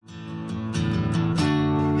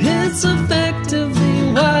It's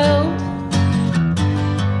effectively wild.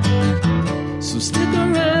 So stick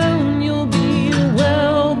around, you'll be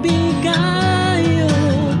well beguiled.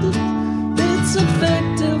 It's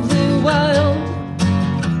effectively wild.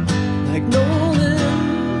 Like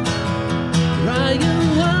Nolan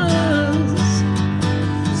Ryan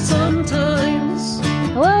was sometimes.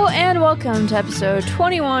 Hello and welcome to episode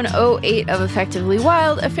 2108 of Effectively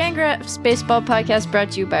Wild, a Fangraphs baseball podcast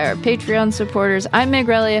brought to you by our Patreon supporters. I'm Meg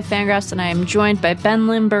Relly of Fangraphs, and I am joined by Ben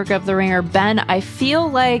Lindbergh of The Ringer. Ben, I feel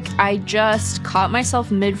like I just caught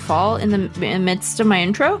myself mid-fall in the midst of my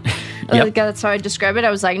intro. Yep. Like, that's how I describe it. I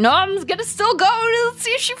was like, no, I'm going to still go. Let's see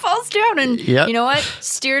if she falls down. And Yep. You know what?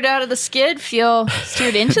 Steered out of the skid,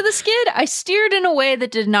 steered into the skid. I steered in a way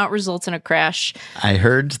that did not result in a crash. I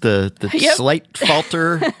heard the Yep. slight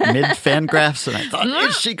falter mid-Fangraphs, and I thought,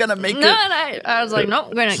 is she going to make No, it? and I was like, no,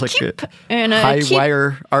 I'm going It's to like keep. a And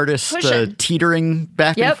high-wire artist pushing. teetering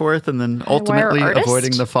back Yep. and forth, and then High-wire ultimately artist?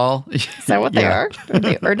 avoiding the fall. Is that what they are? Are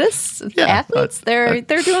they artists? Yeah. Athletes? They're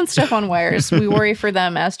doing stuff on wires. We worry for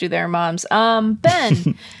them, as do their moms.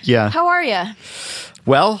 Ben, Yeah. how are you?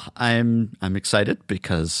 Well, I'm excited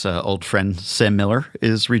because old friend Sam Miller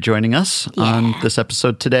is rejoining us on this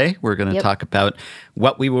episode today. We're going to Yep. talk about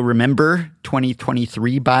what we will remember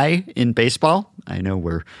 2023 by in baseball. I know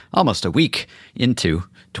we're almost a week into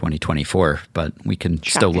 2024, but we can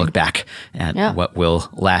still look back at what will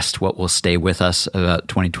last, what will stay with us about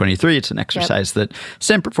 2023. It's an exercise that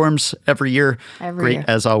Sam performs every year. Every year.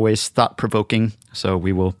 As always, thought-provoking. So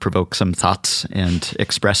we will provoke some thoughts and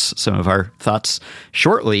express some of our thoughts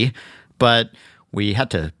shortly. But we had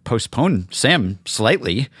to postpone Sam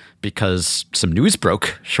slightly because some news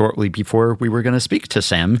broke shortly before we were going to speak to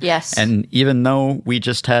Sam. Yes. And even though we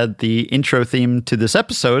just had the intro theme to this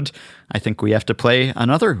episode, I think we have to play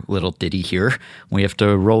another little ditty here. We have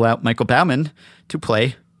to roll out Michael Bauman to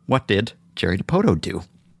play What Did Jerry Dipoto Do?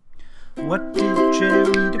 What did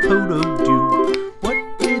Jerry Dipoto do?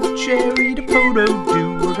 What did Jerry Dipoto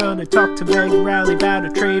do? We're gonna talk to Meg Rowley about a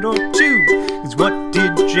trade or two. 'Cause what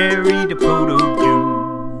did Jerry Dipoto do?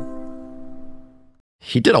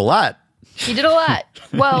 He did a lot. He did a lot.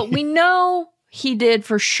 Well, we know he did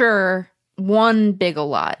for sure one big a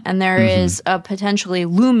lot, and there is a potentially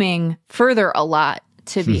looming further a lot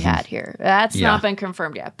to be had here. That's Yeah. not been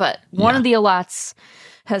confirmed yet, but one of the alots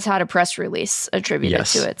has had a press release attributed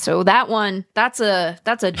Yes. to it. So that one, that's a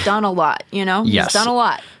done a lot, you know? Yes. He's done a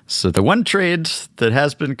lot. So the one trade that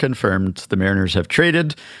has been confirmed, the Mariners have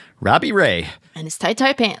traded Robbie Ray And his tight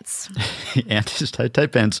pants. and his tight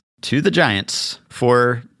pants to the Giants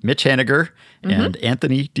for Mitch Haniger and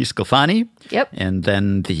Anthony DeSclafani. Yep. And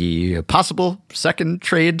then the possible second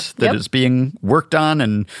trade that is Yep. being worked on.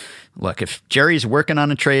 And look, if Jerry's working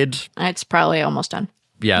on a trade, It's probably almost done.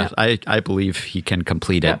 I believe he can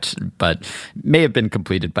complete it, but may have been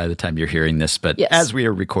completed by the time you're hearing this. But Yes. as we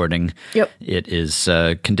are recording, it is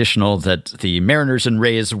conditional that the Mariners and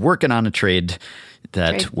Rays working on a trade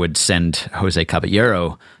that would send Jose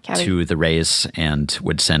Caballero to the Rays and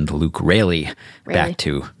would send Luke Raley back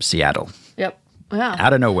to Seattle. Yep. Yeah.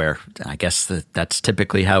 Out of nowhere. I guess that's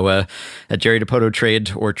typically how a Jerry Dipoto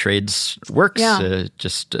trade or trades works. Yeah.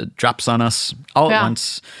 Just drops on us all at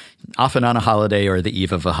once, often on a holiday or the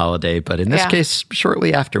eve of a holiday, but in this case,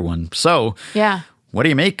 shortly after one. So what do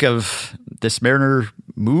you make of this Mariner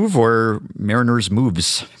move or Mariners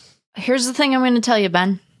moves? Here's the thing I'm going to tell you,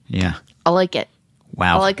 Ben. Yeah. I like it.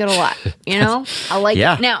 Wow. I like it a lot. You know? I like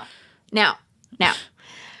Yeah. it. Now,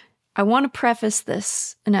 I want to preface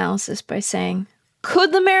this analysis by saying,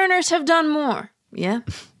 could the Mariners have done more? Yeah.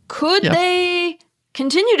 Could they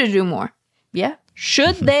continue to do more? Yeah.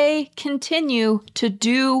 Should they continue to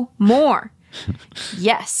do more?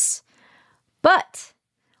 Yes. But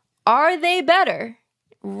are they better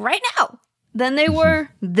right now than they were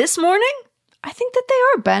this morning? I think that they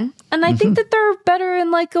are, Ben. And I think that they're better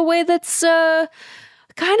in like a way that's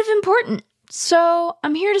kind of important. So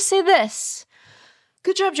I'm here to say this.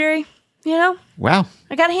 Good job, Jerry. You know, Wow.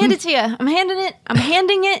 I got to hand it to you. I'm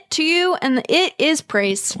handing it to you, and it is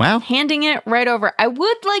praise. Wow. Handing it right over. I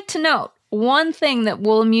would like to note one thing that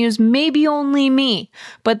will amuse maybe only me,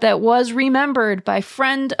 but that was remembered by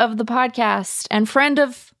friend of the podcast and friend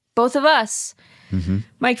of both of us,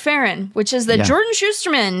 Mike Farron, which is that Jordan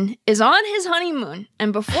Schusterman is on his honeymoon.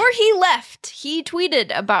 And before he left, he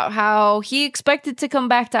tweeted about how he expected to come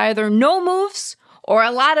back to either no moves or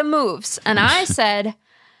a lot of moves. And I said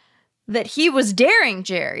that he was daring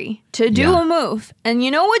Jerry to do a move. And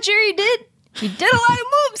you know what Jerry did? He did a lot of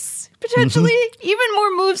moves, potentially even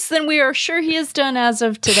more moves than we are sure he has done as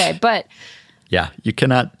of today. But Yeah, you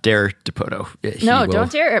cannot dare Dipoto.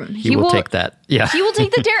 Don't dare him. He will take that. Yeah. He will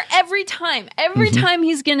take the dare every time. Every time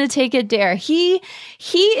he's going to take a dare. He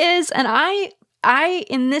is, and I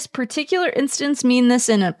in this particular instance mean this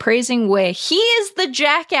in a praising way. He is the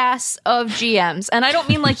jackass of GMs. And I don't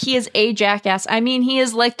mean like he is a jackass. I mean he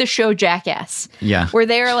is like the show Jackass. Yeah. Where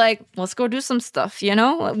they're like, let's go do some stuff, you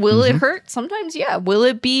know? Will it hurt? Sometimes, yeah. Will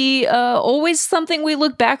it be always something we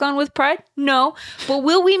look back on with pride? No. But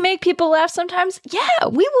will we make people laugh sometimes? Yeah,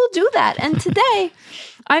 we will do that. And today,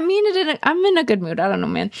 I mean it I'm in a good mood. I don't know,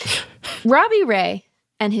 man. Robbie Ray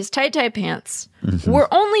and his tight pants were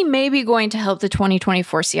only maybe going to help the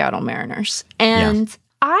 2024 Seattle Mariners. And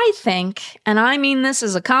I think, and I mean this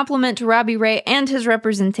as a compliment to Robbie Ray and his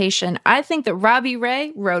representation, I think that Robbie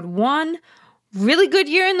Ray rode one really good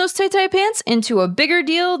year in those tight pants into a bigger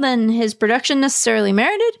deal than his production necessarily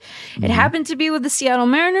merited. It happened to be with the Seattle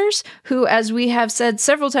Mariners, who, as we have said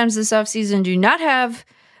several times this offseason,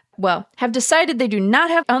 have decided they do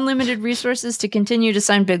not have unlimited resources to continue to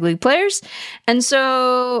sign big league players. And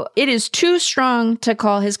so it is too strong to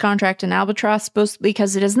call his contract an albatross, both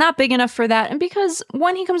because it is not big enough for that, and because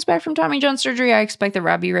when he comes back from Tommy John surgery, I expect that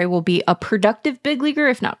Robbie Ray will be a productive big leaguer,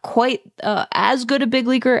 if not quite as good a big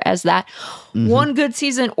leaguer as that one good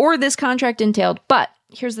season or this contract entailed. But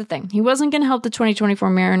here's the thing. He wasn't going to help the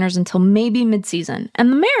 2024 Mariners until maybe midseason.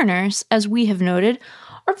 And the Mariners, as we have noted,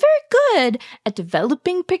 are very good at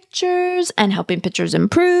developing pitchers and helping pitchers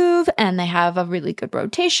improve, and they have a really good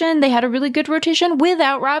rotation. They had a really good rotation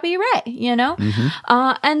without Robbie Ray, you know?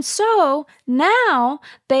 And so now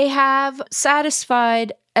they have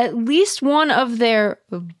satisfied at least one of their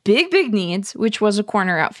big needs, which was a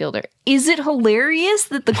corner outfielder. Is it hilarious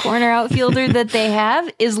that the corner outfielder that they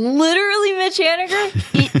have is literally Mitch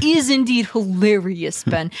Haniger? It is indeed hilarious,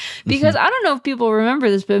 Ben. Because I don't know if people remember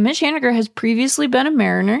this, but Mitch Haniger has previously been a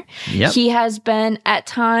Mariner. Yep. He has been at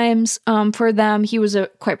times for them. He was a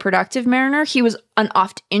quite productive Mariner. He was an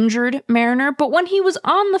oft injured Mariner. But when he was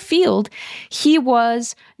on the field, he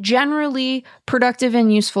was generally productive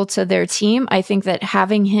and useful to their team. I think that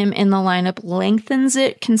having him in the lineup lengthens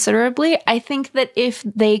it considerably. I think that if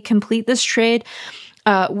they complete this trade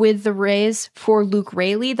with the Rays for Luke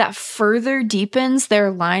Raley, that further deepens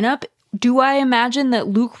their lineup. Do I imagine that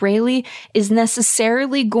Luke Raley is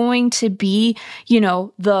necessarily going to be,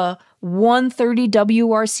 the 130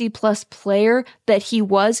 WRC plus player that he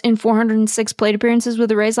was in 406 plate appearances with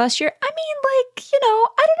the Rays last year? I mean,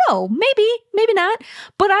 I don't know. Maybe not.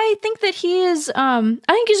 But I think that he is, I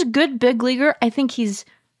think he's a good big leaguer. I think he's,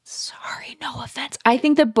 sorry, no offense, I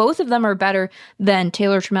think that both of them are better than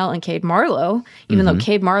Taylor Trammell and Cade Marlowe, even though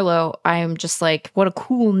Cade Marlowe, I am just like, what a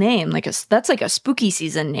cool name. That's like a spooky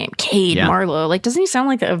season name, Cade Marlowe. Like, doesn't he sound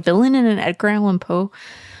like a villain in an Edgar Allan Poe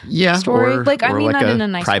story? Or not in a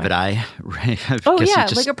nice Private way. Eye. Right?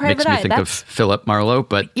 Like a Private Eye. Makes me think of Philip Marlowe,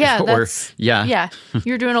 but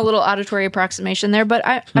you're doing a little auditory approximation there, but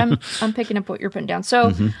I'm picking up what you're putting down.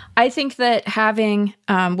 So I think that having,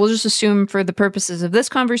 we'll just assume for the purposes of this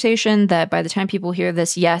conversation that by the time people hear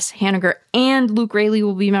this, yes, Haniger and Luke Raley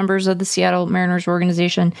will be members of the Seattle Mariners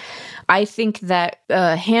organization. I think that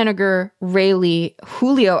Haniger, Raley,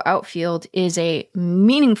 Julio outfield is a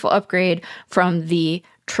meaningful upgrade from the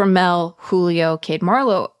Trammell, Julio, Cade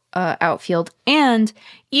Marlowe outfield. And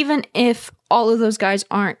even if all of those guys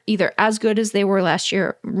aren't either as good as they were last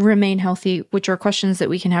year, remain healthy, which are questions that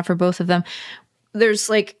we can have for both of them, there's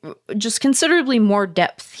just considerably more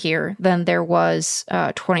depth here than there was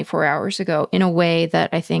 24 hours ago in a way that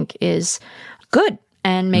I think is good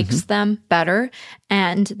and makes them better.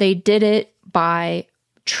 And they did it by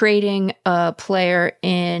trading a player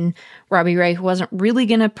in Robbie Ray who wasn't really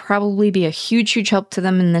going to probably be a huge help to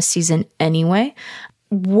them in this season anyway.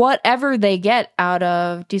 Whatever they get out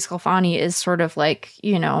of DeSclafani is sort of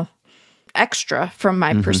extra from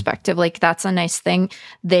my perspective. That's a nice thing.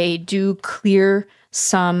 They do clear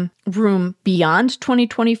some room beyond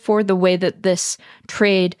 2024. The way that this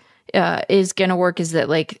trade is going to work is that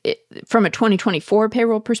from a 2024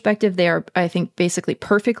 payroll perspective, they are, I think, basically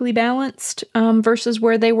perfectly balanced versus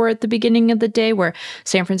where they were at the beginning of the day, where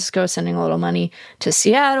San Francisco is sending a little money to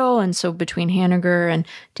Seattle. And so between Haniger and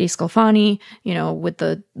DeSclafani, with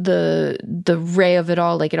the ray of it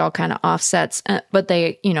all, it all kind of offsets, but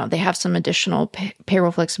they have some additional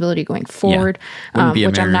payroll flexibility going forward. Wouldn't be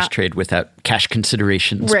a Mariners trade without cash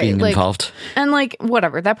considerations being involved. And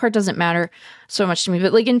whatever, that part doesn't matter so much to me.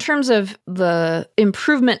 But in terms of the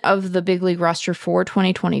improvement of the big league roster for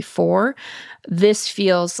 2024, this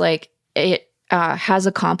feels like it has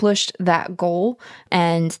accomplished that goal.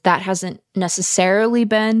 And that hasn't necessarily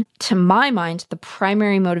been, to my mind, the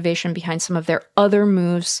primary motivation behind some of their other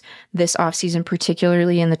moves this offseason,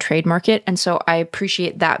 particularly in the trade market. And so I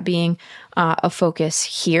appreciate that being a focus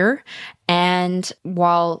here. And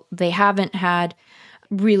while they haven't had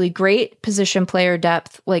really great position player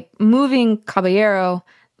depth, like moving Caballero,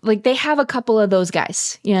 like they have a couple of those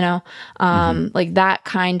guys, like that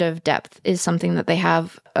kind of depth is something that they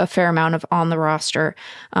have a fair amount of on the roster.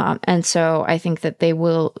 And so I think that they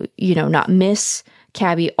will, not miss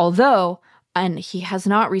Cabby, and he has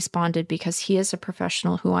not responded because he is a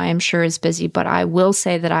professional who I am sure is busy, but I will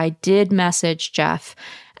say that I did message Jeff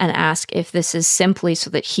and ask if this is simply so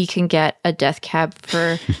that he can get a Death Cab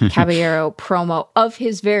for Caballero promo of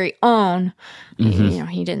his very own.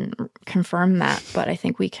 He didn't confirm that, but I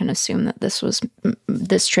think we can assume that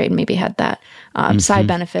this trade maybe had that side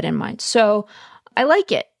benefit in mind. So I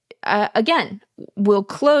like it. Again, we'll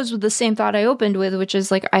close with the same thought I opened with, which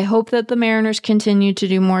is like, I hope that the Mariners continue to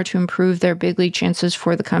do more to improve their big league chances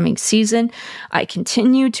for the coming season. I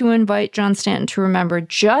continue to invite John Stanton to remember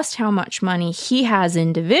just how much money he has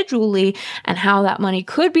individually and how that money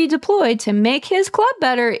could be deployed to make his club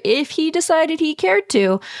better if he decided he cared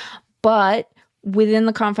to. But within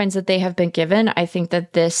the confines that they have been given, I think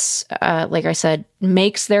that this, like I said,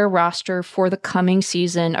 makes their roster for the coming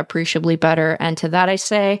season appreciably better. And to that I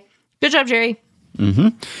say, good job, Jerry.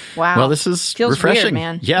 Wow. Well, this is feels refreshing, weird,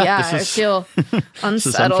 man. Yeah, I feel unsettled. This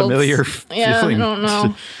is unfamiliar feeling. I don't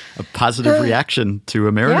know. A positive reaction to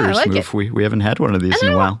a Mariners like move. We haven't had one of these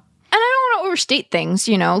in a while. And I don't want to overstate things,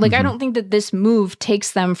 I don't think that this move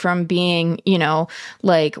takes them from being,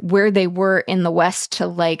 like where they were in the West to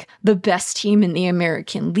like the best team in the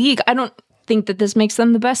American League. I don't think that this makes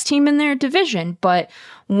them the best team in their division. But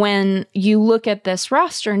when you look at this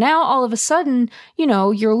roster now, all of a sudden,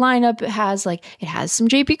 your lineup has some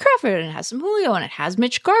JP Crawford and it has some Julio and it has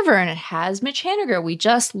Mitch Garver and it has Mitch Haniger. We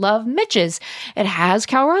just love Mitches. It has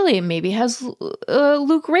Cal Raleigh and maybe has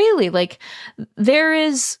Luke Raley. Like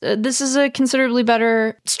this is a considerably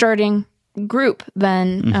better starting group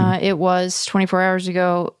than it was 24 hours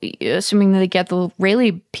ago, assuming that they get the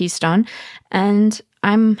Raley piece done. And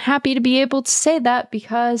I'm happy to be able to say that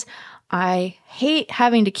because I hate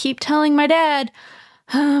having to keep telling my dad,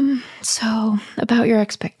 so about your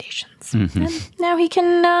expectations. And now he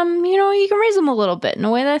can, he can raise them a little bit in a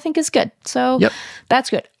way that I think is good. So that's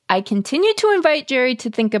good. I continue to invite Jerry to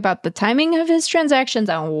think about the timing of his transactions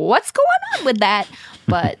and what's going on with that,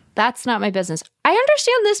 but that's not my business. I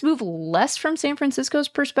understand this move less from San Francisco's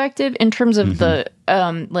perspective in terms of the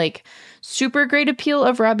super great appeal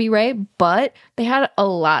of Robbie Ray, but they had a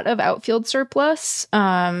lot of outfield surplus,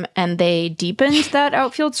 and they deepened that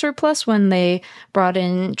outfield surplus when they brought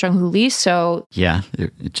in Jung-Hoo Lee. So yeah,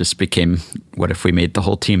 it just became, what if we made the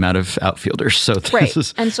whole team out of outfielders? So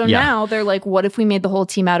now they're like, what if we made the whole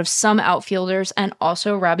team out of some outfielders and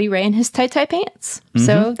also Robbie Ray in his tight pants?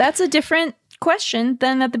 So that's a different question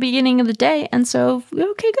than at the beginning of the day. And so,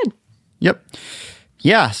 okay, good. Yep.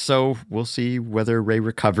 Yeah, so we'll see whether Ray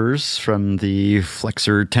recovers from the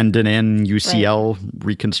flexor tendon and UCL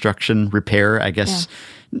reconstruction repair. I guess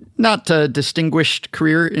not a distinguished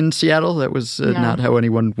career in Seattle. That was not how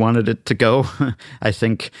anyone wanted it to go. I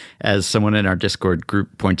think, as someone in our Discord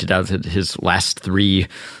group pointed out, that his last 3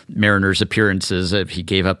 Mariners appearances, he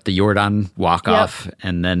gave up the Jordan walk-off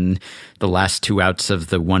and then the last 2 outs of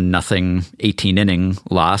the 1-0 18-inning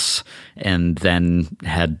loss, and then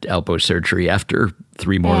had elbow surgery after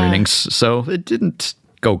 3 more innings. So it didn't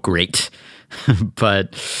go great.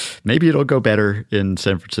 But maybe it'll go better in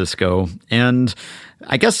San Francisco. And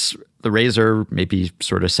I guess the Rays are maybe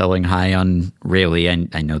sort of selling high on Raley.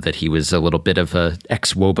 I know that he was a little bit of a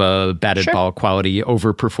ex-Woba batted ball quality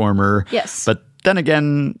overperformer. Yes. But then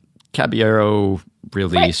again, Caballero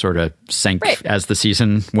really sort of sank as the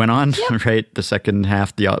season went on, right? The second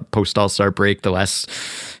half, the post-All-Star break, the last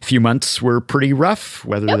few months were pretty rough.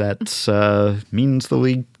 Whether that means the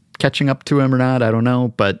league catching up to him or not, I don't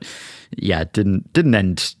know. But yeah, it didn't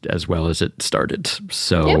end as well as it started.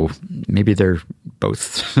 So maybe they're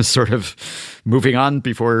both sort of moving on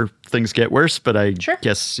before things get worse. But I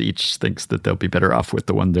guess each thinks that they'll be better off with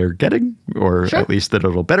the one they're getting, or at least that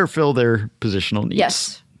it'll better fill their positional needs.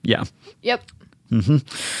 Yes. Yeah. Yep.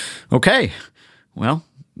 Okay. Well,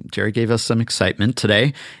 Jerry gave us some excitement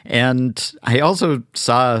today. And I also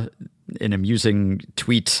saw an amusing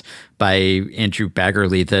tweet by Andrew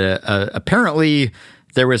Baggerly that apparently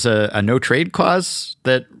there was a no-trade clause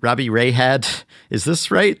that Robbie Ray had. Is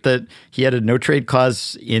this right? That he had a no-trade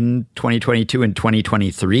clause in 2022 and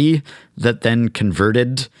 2023 that then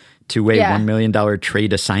converted two-way $1 million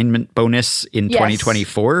trade assignment bonus in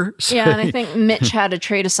 2024. Yeah, and I think Mitch had a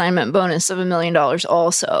trade assignment bonus of $1 million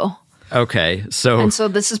also. Okay, so... And so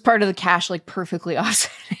this is part of the cash, like, perfectly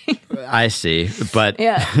offsetting. I see, but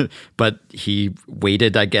but he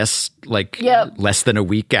waited, I guess, like less than a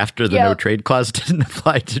week after the no trade clause didn't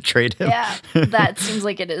apply to trade him. Yeah, that seems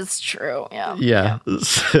like it is true. Yeah.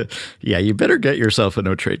 You better get yourself a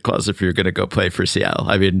no trade clause if you're going to go play for Seattle.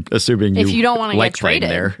 I mean, assuming if you don't want to like get traded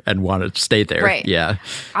there and want to stay there. Right. Yeah.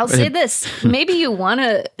 I'll say this: maybe you want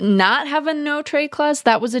to not have a no trade clause.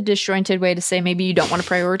 That was a disjointed way to say maybe you don't want to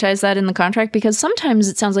prioritize that in the contract, because sometimes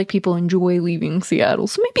it sounds like people enjoy leaving Seattle.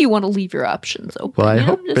 So maybe you want to leave your options open. Well, I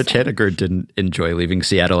hope Mitch Haniger didn't enjoy leaving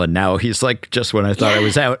Seattle, and now he's like, just when I thought I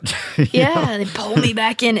was out. They pull me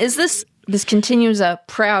back in. Is this continues a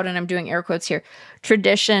proud, and I'm doing air quotes here,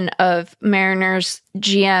 tradition of Mariners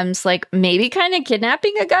GMs like maybe kind of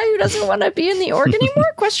kidnapping a guy who doesn't want to be in the org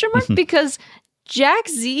anymore? Question mark. Because Jack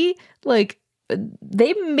Z, like,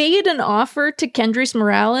 they made an offer to Kendrys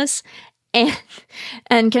Morales,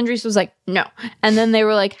 and Kendrys was like, no. And then they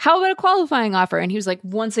were like, how about a qualifying offer? And he was like,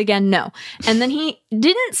 once again, no. And then he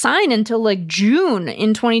didn't sign until like June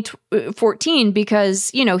in 2014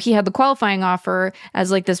 because, you know, he had the qualifying offer as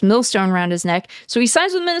like this millstone around his neck. So he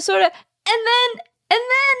signs with Minnesota, and then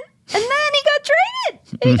he got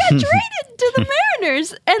traded. He got traded to the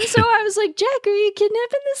Mariners. And so I was like, Jack, are you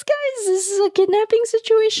kidnapping this guy? Is this a kidnapping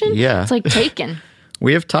situation? Yeah. It's like Taken.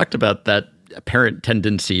 We have talked about that apparent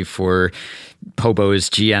tendency for Pobo's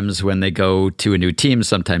GMs when they go to a new team.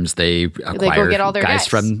 Sometimes they acquire get all their guys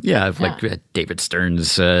from like David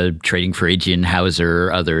Stearns trading for Adrian Hauser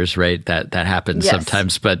or others, right? That happens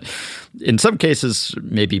sometimes, but in some cases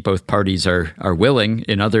maybe both parties are willing.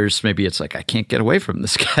 In others, maybe it's like, I can't get away from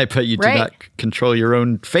this guy, but you do not control your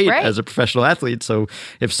own fate as a professional athlete. So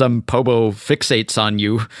if some Pobo fixates on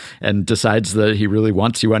you and decides that he really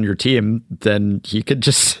wants you on your team, then he could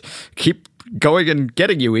just keep going and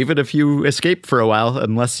getting you, even if you escape for a while,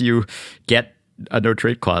 unless you get a no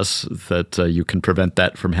trade clause that you can prevent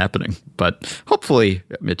that from happening. But hopefully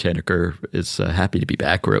Mitch Haniger is happy to be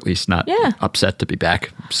back, or at least not upset to be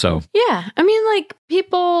back. So I mean, like,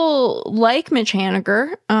 people like Mitch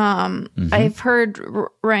Haniger. I've heard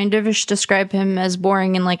Ryan Divish describe him as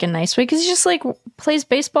boring in like a nice way, because he just like plays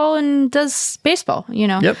baseball and does baseball, you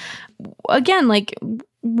know. Again, like,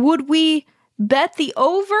 would we bet the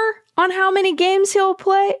over on how many games he'll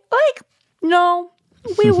play? Like, no,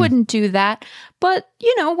 we wouldn't do that. But,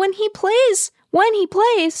 you know, when he plays,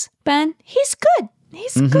 Ben, he's good.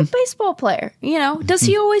 He's a good baseball player. You know, does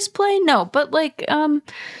he always play? No. But like, I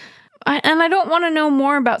don't want to know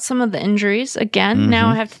more about some of the injuries again. Now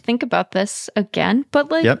I have to think about this again. But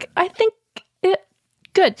like, I think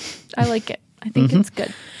good. I like it. I think it's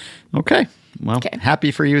good. Okay. Well,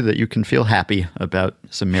 happy for you that you can feel happy about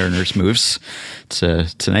some Mariners moves. It's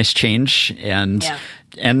a nice change.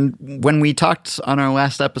 And when we talked on our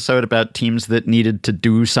last episode about teams that needed to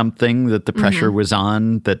do something, that the pressure was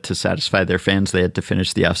on, that to satisfy their fans, they had to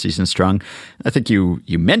finish the offseason strong. I think you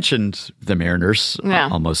mentioned the Mariners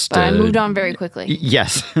almost. But I moved on very quickly.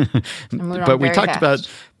 Yes. But we talked about a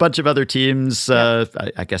bunch of other teams.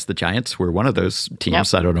 I guess the Giants were one of those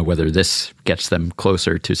teams. I don't know whether this gets them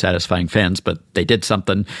closer to satisfying fans, but they did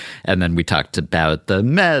something. And then we talked about the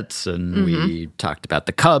Mets, and we talked about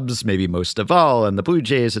the Cubs, maybe most of all, and the Blue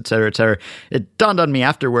Jays, et cetera, et cetera. It dawned on me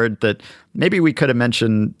afterward that maybe we could have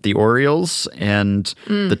mentioned the Orioles and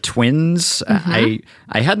the Twins. I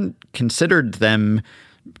hadn't considered them,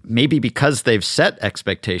 maybe because they've set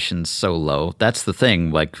expectations so low. That's the thing.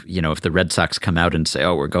 Like, you know, if the Red Sox come out and say,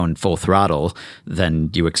 oh, we're going full throttle, then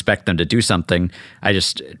you expect them to do something. I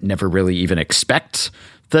just never really even expect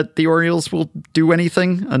that the Orioles will do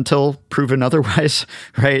anything until proven otherwise,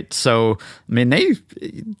 right? So, I mean,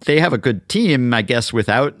 they have a good team, I guess,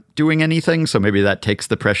 without doing anything. So maybe that takes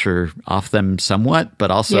the pressure off them somewhat.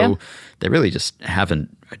 But also, they really just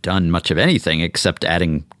haven't done much of anything except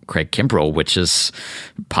adding Craig Kimbrell, which is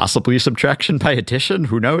possibly subtraction by addition.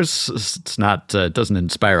 Who knows? It's not, doesn't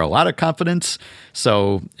inspire a lot of confidence.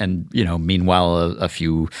 So, and, you know, meanwhile, a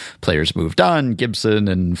few players moved on, Gibson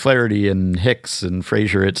and Flaherty and Hicks and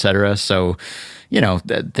Frazier, et cetera. So, you know,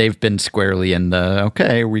 they've been squarely in the,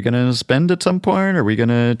 okay, are we going to spend at some point? Are we going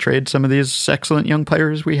to trade some of these excellent young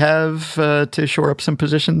players we have to shore up some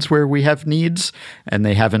positions where we have needs? And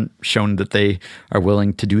they haven't shown that they are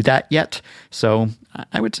willing to do that yet. So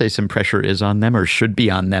I would say some pressure is on them, or should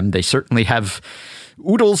be on them. They certainly have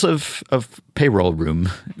oodles of payroll room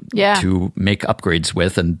to make upgrades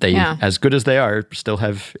with. And they, as good as they are, still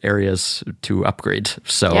have areas to upgrade.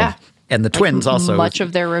 So And the Twins also... Much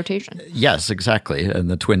of their rotation. Yes, exactly.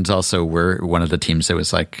 And the Twins also were one of the teams that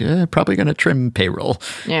was like, probably going to trim payroll.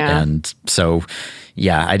 Yeah. And so,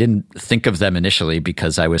 yeah, I didn't think of them initially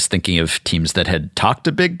because I was thinking of teams that had talked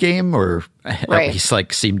a big game or at least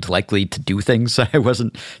like seemed likely to do things. I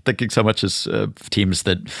wasn't thinking so much as teams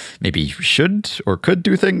that maybe should or could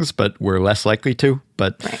do things, but were less likely to.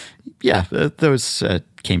 But yeah, those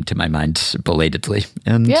came to my mind belatedly.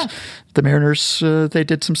 And the Mariners, they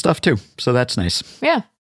did some stuff too. So that's nice. Yeah.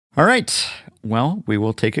 All right. Well, we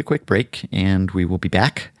will take a quick break and we will be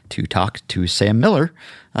back to talk to Sam Miller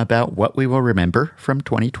about what we will remember from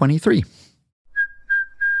 2023.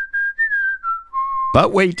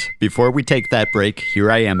 But wait, before we take that break, here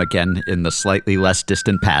I am again in the slightly less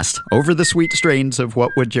distant past, over the sweet strains of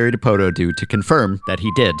What Would Jerry Dipoto Do to confirm that he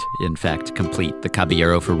did, in fact, complete the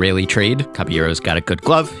Caballero for Raley trade. Caballero's got a good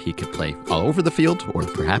glove. He could play all over the field, or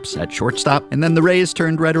perhaps at shortstop. And then the Rays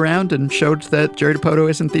turned right around and showed that Jerry Dipoto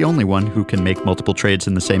isn't the only one who can make multiple trades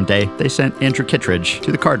in the same day. They sent Andrew Kittredge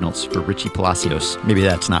to the Cardinals for Richie Palacios. Maybe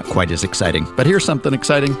that's not quite as exciting. But here's something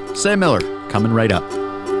exciting. Sam Miller, coming right up.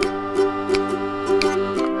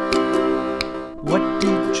 What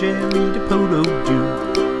did Jerry Dipoto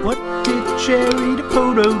do? What did Jerry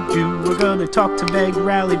Dipoto do? We're gonna talk to Meg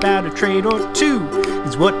Rowley about a trade or two.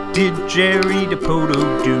 'Cause what did Jerry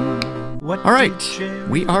Dipoto do? All right,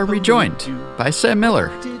 we are rejoined by Sam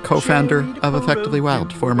Miller, co-founder of Effectively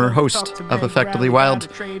Wild, former host of Effectively Wild,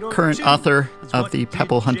 current author of the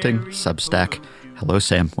Pebble Hunting Substack. Hello,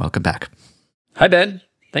 Sam. Welcome back. Hi, Ben.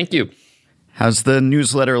 Thank you. How's the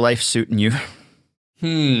newsletter life suiting you?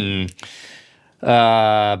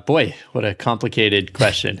 Boy, what a complicated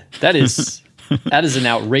question. That is an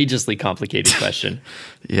outrageously complicated question.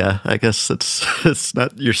 Yeah, I guess it's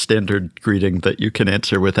not your standard greeting that you can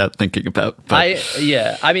answer without thinking about. But.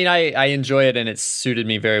 I enjoy it and it's suited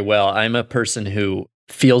me very well. I'm a person who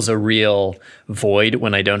feels a real void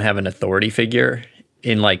when I don't have an authority figure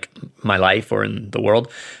in like my life or in the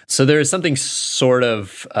world. So there is something sort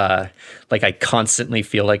of like I constantly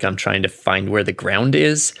feel like I'm trying to find where the ground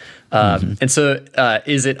is. And so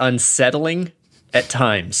is it unsettling at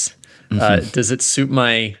times? Does it suit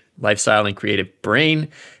my lifestyle and creative brain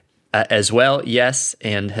as well? Yes.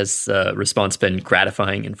 And has the response been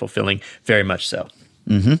gratifying and fulfilling? Very much so.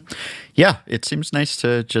 Yeah, it seems nice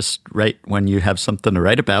to just write when you have something to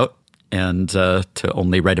write about. And to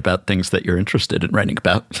only write about things that you're interested in writing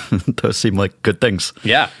about. Those seem like good things.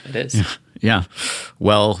 Yeah, it is. Yeah.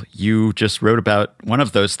 Well, you just wrote about one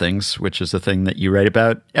of those things, which is a thing that you write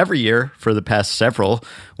about every year for the past several,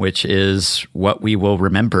 which is what we will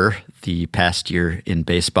remember the past year in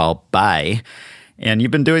baseball by. And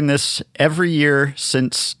you've been doing this every year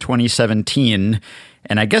since 2017.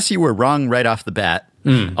 And I guess you were wrong right off the bat,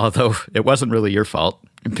 although it wasn't really your fault.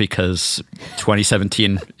 Because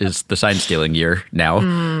 2017 is the sign stealing year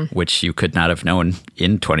now, which you could not have known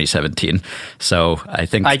in 2017. So I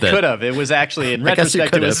think I could have. It was actually, in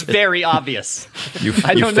retrospect, it was very obvious.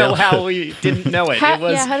 I don't know how we didn't know it. It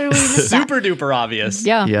was how did we miss super duper obvious.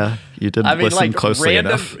 Yeah. Yeah, you didn't listen closely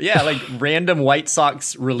enough. Yeah, like random White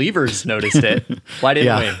Sox relievers noticed it. Why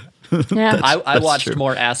didn't we? Yeah. I watched true.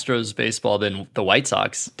 more Astros baseball than the White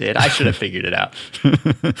Sox did. I should have figured it out.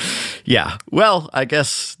 Yeah. Well, I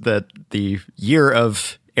guess that the year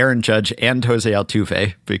of Aaron Judge and Jose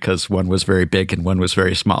Altuve, because one was very big and one was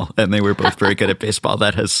very small, and they were both very good at baseball,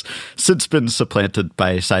 that has since been supplanted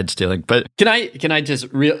by side stealing. But can I just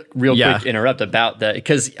real quick interrupt about that?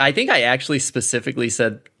 Because I think I actually specifically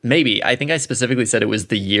said it was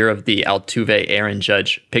the year of the Altuve Aaron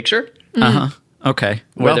Judge picture. Okay.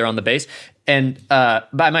 Where they're on the base. And but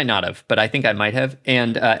I might not have, but I think I might have.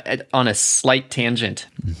 And on a slight tangent,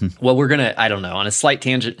 on a slight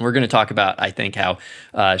tangent, we're going to talk about, I think, how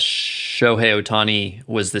Shohei Ohtani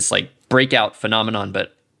was this like breakout phenomenon,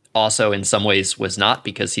 but also in some ways was not,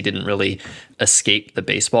 because he didn't really escape the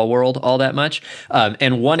baseball world all that much.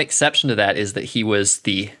 And one exception to that is that he was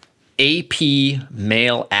the AP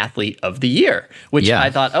Male Athlete of the Year, which I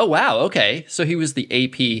thought, oh, wow, okay. So he was the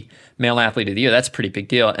AP Male Athlete of the Year. That's a pretty big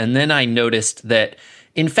deal. And then I noticed that,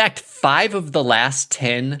 in fact, 5 of the last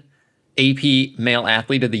 10 AP Male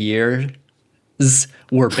Athlete of the Years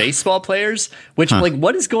were baseball players, which, like,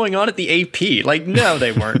 what is going on at the AP? Like, no,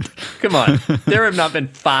 they weren't. Come on. There have not been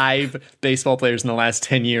 5 baseball players in the last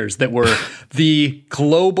 10 years that were the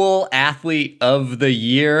global athlete of the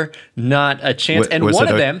year. Not a chance. And one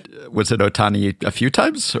of them... Was it Ohtani a few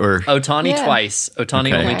times? Or Ohtani twice.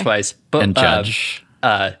 Ohtani only twice. But, and Judge.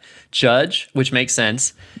 Judge, which makes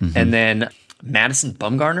sense. And then Madison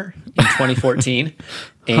Bumgarner in 2014.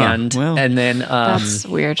 And then... That's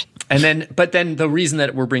weird. But then the reason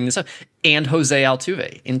that we're bringing this up, and Jose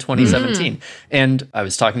Altuve in 2017. And I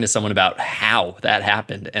was talking to someone about how that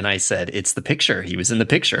happened. And I said, it's the picture. He was in the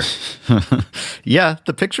picture. Yeah,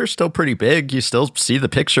 the picture's still pretty big. You still see the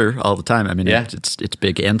picture all the time. I mean, it's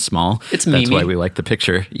big and small. It's That's memey. why we like the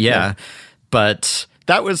picture. Yeah. But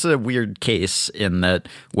that was a weird case in that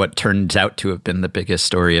what turns out to have been the biggest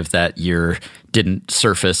story of that year didn't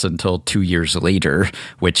surface until 2 years later,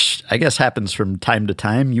 which I guess happens from time to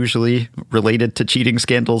time, usually related to cheating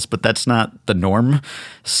scandals, but that's not the norm.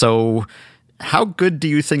 So how good do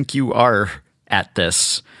you think you are at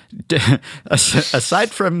this?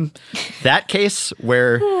 Aside from that case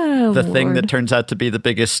where the thing that turns out to be the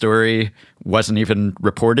biggest story wasn't even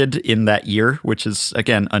reported in that year, which is,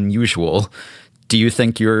 again, unusual, do you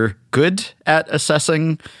think you're good at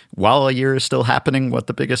assessing while a year is still happening what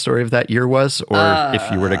the biggest story of that year was? Or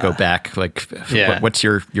if you were to go back, like, what's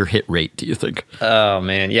your hit rate, do you think? Oh,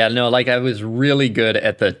 man. Yeah, no, like I was really good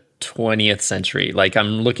at the 20th century. Like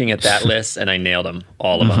I'm looking at that list and I nailed them,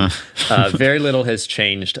 all of them. Very little has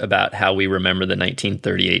changed about how we remember the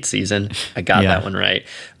 1938 season. I got that one right.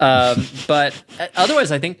 But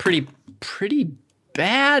otherwise, I think pretty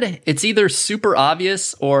bad. It's either super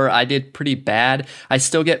obvious or I did pretty bad. I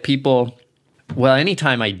still get people, well,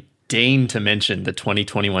 anytime I deign to mention the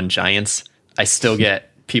 2021 Giants, I still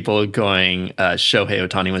get people going, Shohei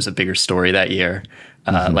Ohtani was a bigger story that year.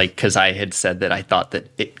 Like, because I had said that I thought that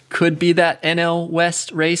it could be that NL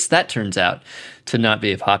West race. That turns out to not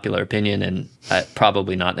be a popular opinion and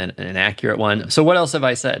probably not an accurate one. So what else have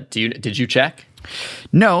I said? Did you check?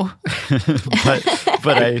 No, but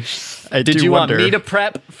I did do you wonder. Want me to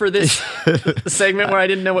prep for this segment where I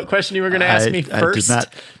didn't know what question you were going to ask me first? I did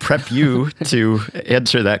not prep you to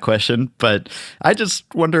answer that question, but I just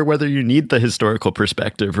wonder whether you need the historical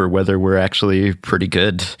perspective or whether we're actually pretty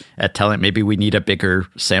good at telling. Maybe we need a bigger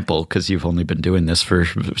sample because you've only been doing this for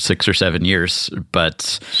 6 or 7 years.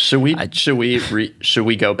 But should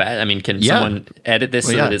we go back? I mean, can someone edit this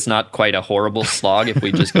so that it's not quite a horrible slog if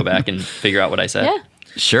we just go back and figure out what I said? Yeah.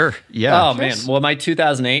 Sure. Yeah. Oh, man. Well, my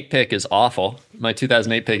 2008 pick is awful. My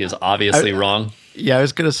 2008 pick is obviously wrong. Yeah, I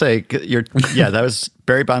was going to say, that was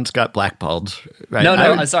Barry Bonds got blackballed. Right?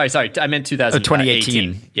 No, sorry. I meant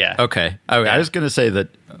 2018. Yeah. Okay. I was going to say that,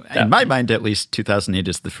 in my mind, at least 2008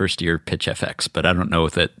 is the first year Pitch FX, but I don't know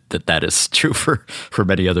that is true for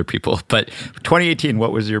many other people. But 2018,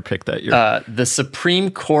 what was your pick that year? The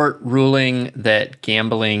Supreme Court ruling that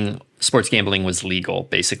sports gambling was legal,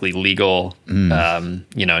 basically legal, in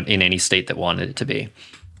any state that wanted it to be.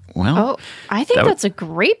 Well, I think that's a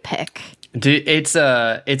great pick. It's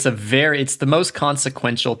the most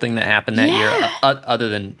consequential thing that happened that year, other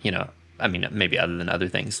than, maybe other than other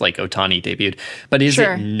things like Ohtani debuted. But is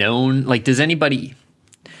it known? Like, does anybody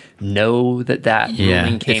know that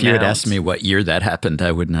ruling came out? If you had asked me what year that happened,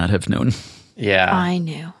 I would not have known. Yeah, I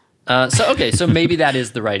knew. So maybe that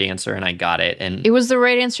is the right answer, and I got it. And it was the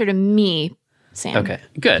right answer to me, Sam. Okay,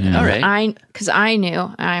 good. All right. Because I knew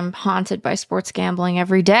I'm haunted by sports gambling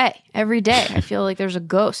every day. Every day, I feel like there's a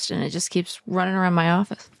ghost, and it just keeps running around my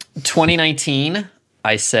office. 2019,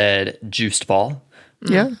 I said juiced ball.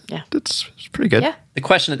 Yeah, that's pretty good. Yeah. The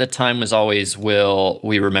question at the time was always, will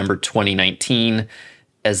we remember 2019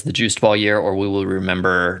 as the juiced ball year, or will we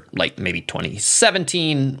remember like maybe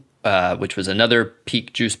 2017? Which was another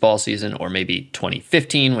peak juice ball season, or maybe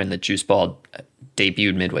 2015 when the juice ball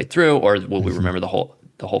debuted midway through, or will we remember the whole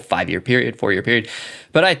 4-year period?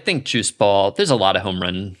 But I think juice ball, there's a lot of home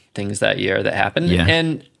run things that year that happened,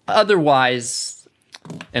 and otherwise,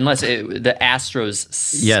 unless the Astros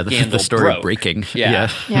scandal the story broke. breaking, which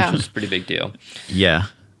was a pretty big deal. Yeah.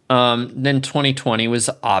 Then 2020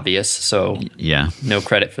 was obvious, so no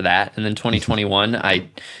credit for that. And then 2021,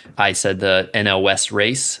 I said the NL West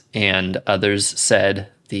race, and others said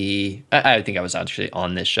I think I was actually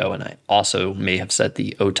on this show, and I also may have said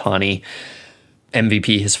the Ohtani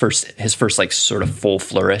MVP, his first like sort of full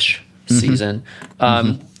flourish season,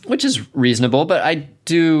 which is reasonable. But I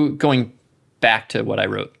do, going back to what I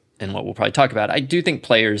wrote and what we'll probably talk about, I do think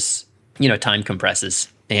players, time compresses.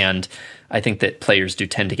 And I think that players do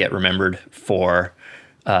tend to get remembered for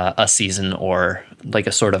a season, or like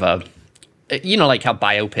a sort of a, like how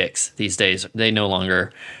biopics these days, they no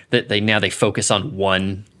longer, they focus on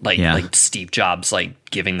one, like Steve Jobs, like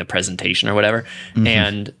giving the presentation or whatever.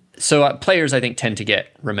 And so players, I think, tend to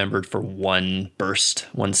get remembered for one burst,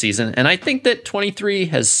 one season. And I think that 23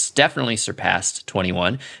 has definitely surpassed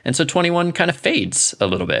 21. And so 21 kind of fades a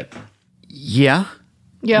little bit. Yeah.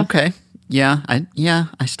 Yeah. Okay.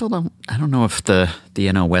 I still don't. I don't know if the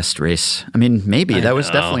NL West race. I mean, maybe that was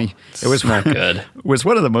definitely. It was not good. Was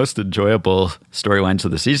one of the most enjoyable storylines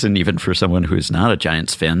of the season, even for someone who's not a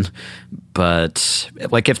Giants fan. But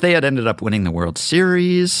like, if they had ended up winning the World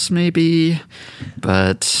Series, maybe.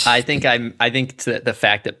 But I think the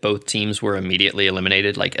fact that both teams were immediately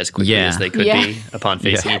eliminated, like as quickly as they could be upon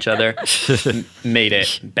facing each other, made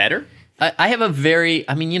it better. I have a very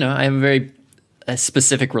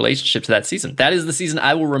specific relationship to that season. That is the season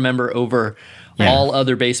I will remember over all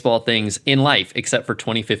other baseball things in life, except for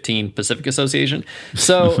 2015 Pacific Association.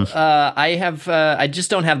 So I just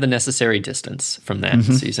don't have the necessary distance from that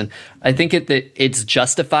season. I think it's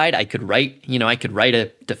justified. I could write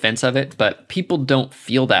a defense of it, but people don't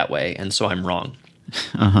feel that way, and so I'm wrong.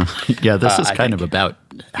 Yeah, this is kind of about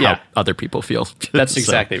how other people feel. That's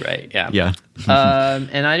exactly right. Yeah. Yeah.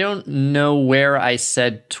 And I don't know where I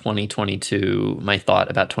said 2022, my thought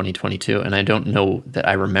about 2022, and I don't know that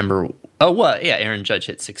I remember. Oh, well, yeah, Aaron Judge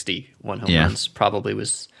hit 61 home runs probably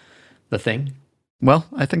was the thing. Well,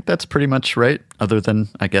 I think that's pretty much right, other than,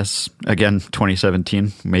 I guess, again,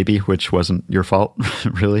 2017, maybe, which wasn't your fault,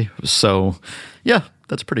 really. So, yeah,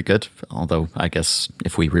 that's pretty good. Although, I guess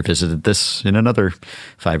if we revisited this in another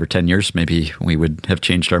 5 or 10 years, maybe we would have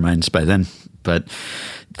changed our minds by then. But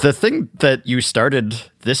the thing that you started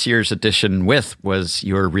this year's edition with was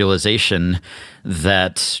your realization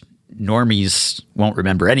that normies won't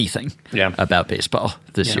remember anything about baseball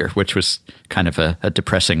this year, which was kind of a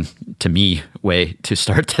depressing, to me, way to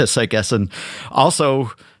start this, I guess. And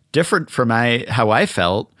also different from how I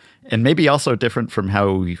felt, and maybe also different from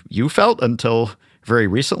how you felt until very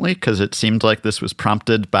recently, because it seemed like this was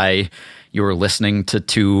prompted by you were listening to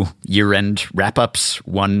 2 year-end wrap-ups,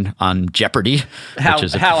 one on Jeopardy.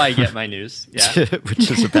 How I get my news, which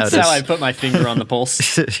is about That's how I put my finger on the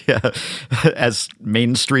pulse. As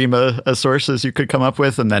mainstream a source as you could come up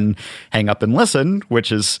with, and then Hang Up and Listen,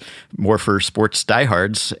 which is more for sports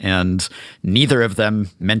diehards, and neither of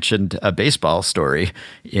them mentioned a baseball story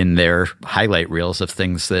in their highlight reels of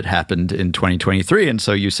things that happened in 2023. And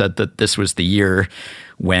so you said that this was the year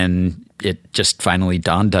when it just finally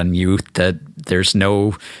dawned on you that there's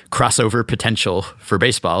no crossover potential for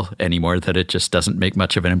baseball anymore, that it just doesn't make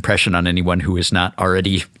much of an impression on anyone who is not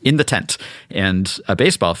already in the tent and a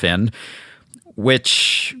baseball fan,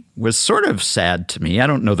 which was sort of sad to me. I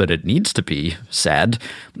don't know that it needs to be sad,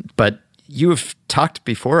 but you've talked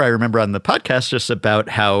before, I remember on the podcast, just about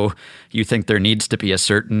how you think there needs to be a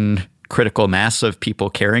certain critical mass of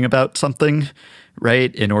people caring about something,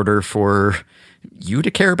 right, in order for you to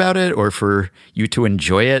care about it or for you to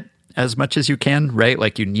enjoy it as much as you can, right?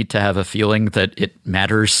 Like you need to have a feeling that it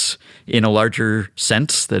matters in a larger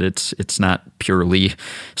sense, that it's not purely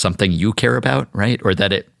something you care about, right? Or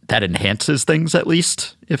that that enhances things, at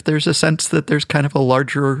least, if there's a sense that there's kind of a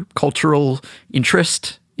larger cultural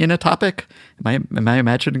interest in a topic. Am I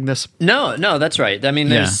imagining this? No, that's right. I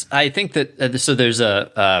mean, I think that so there's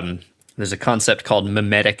a concept called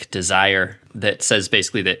mimetic desire that says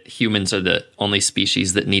basically that humans are the only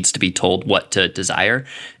species that needs to be told what to desire.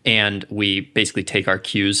 And we basically take our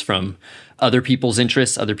cues from other people's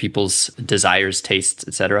interests, other people's desires, tastes,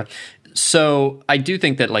 etc. So I do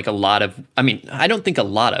think that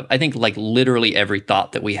I think like literally every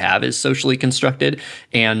thought that we have is socially constructed.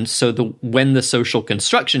 And so when the social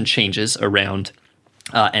construction changes around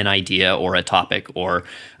an idea or a topic or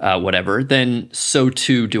whatever, then so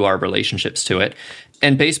too do our relationships to it.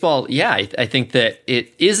 And baseball, I think that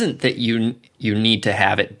it isn't that you need to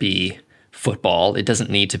have it be football. It doesn't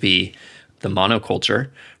need to be the monoculture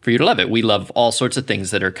for you to love it. We love all sorts of things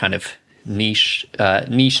that are kind of niche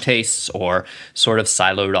tastes or sort of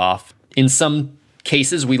siloed off. In some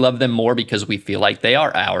cases, we love them more because we feel like they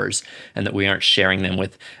are ours and that we aren't sharing them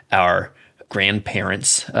with our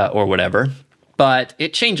grandparents or whatever. But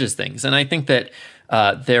it changes things. And I think that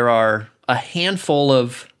there are a handful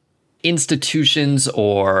of institutions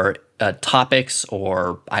or topics,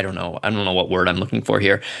 or I don't know what word I'm looking for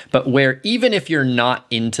here, but where even if you're not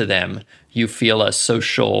into them, you feel a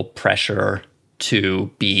social pressure to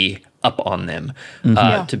be up on them,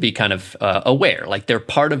 to be kind of aware. Like they're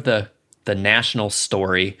part of the national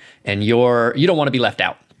story, and you don't want to be left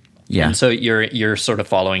out. Yeah. And so you're sort of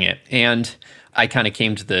following it. And I kind of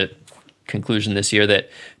came to the conclusion this year that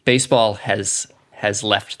baseball has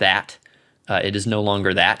left that. It is no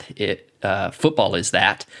longer that. Football is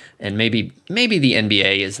that, and maybe the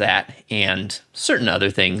NBA is that, and certain other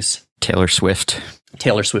things. Taylor Swift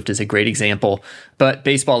is a great example, but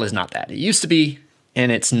baseball is not that. It used to be,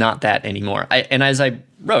 and it's not that anymore. And as I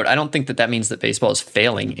wrote, I don't think that means that baseball is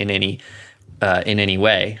failing in any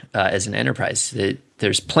way as an enterprise.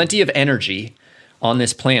 there's plenty of energy on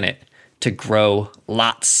this planet to grow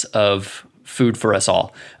lots of food for us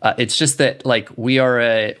all. It's just that like we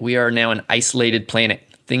are now an isolated planet.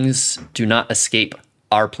 Things do not escape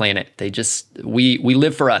our planet. We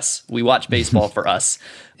live for us. We watch baseball for us.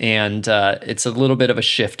 And it's a little bit of a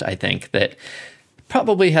shift, I think, that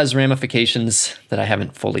probably has ramifications that I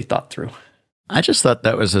haven't fully thought through. I just thought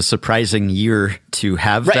that was a surprising year to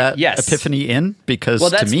have that epiphany in, because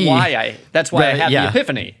to me, that's why I had the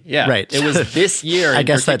epiphany. Yeah, right. It was this year. I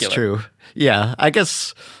guess that's true. Yeah, I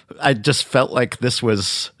guess I just felt like this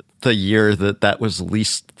was the year that was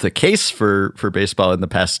least the case for baseball in the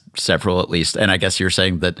past several, at least. And I guess you're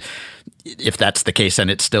saying that if that's the case and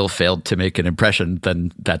it still failed to make an impression,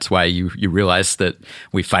 then that's why you realize that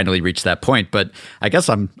we finally reached that point. But I guess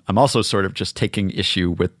I'm also sort of just taking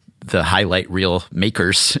issue with the highlight reel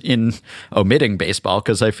makers in omitting baseball,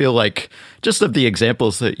 because I feel like just of the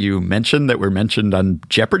examples that you mentioned that were mentioned on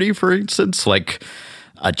Jeopardy, for instance, like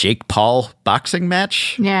a Jake Paul boxing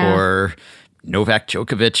match or Novak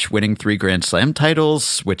Djokovic winning 3 Grand Slam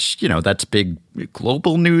titles, which, that's big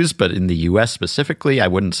global news, but in the US specifically, I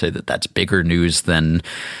wouldn't say that that's bigger news than,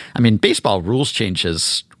 baseball rules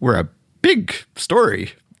changes were a big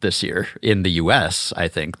story this year in the US, I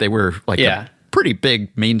think. They were like a pretty big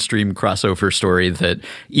mainstream crossover story that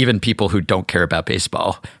even people who don't care about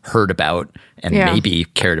baseball heard about and maybe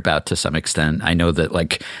cared about to some extent. I know that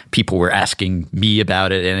like people were asking me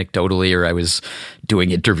about it anecdotally, or I was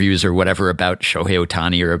doing interviews or whatever about Shohei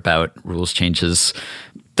Ohtani or about rules changes,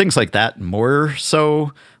 things like that. More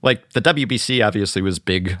so, like the WBC obviously was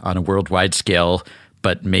big on a worldwide scale,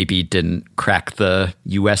 but maybe didn't crack the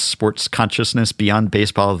U.S. sports consciousness beyond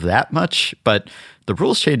baseball that much. But the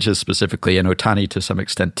rules changes specifically, and Ohtani to some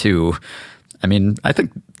extent too, I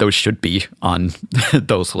think those should be on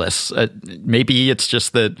those lists. Maybe it's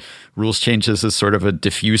just that rules changes is sort of a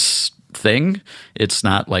diffuse thing. It's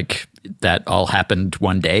not like that all happened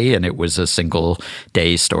one day and it was a single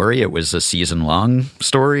day story. It was a season-long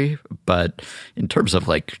story. But in terms of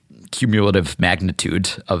like cumulative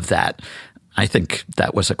magnitude of that, I think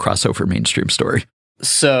that was a crossover mainstream story.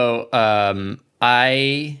 So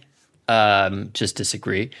I just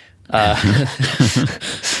disagree. I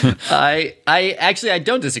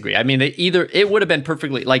don't disagree. It would have been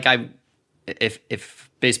perfectly like if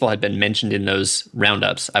baseball had been mentioned in those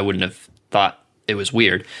roundups, I wouldn't have thought it was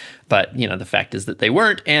weird. But the fact is that they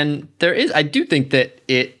weren't, and I do think that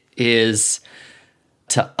it is,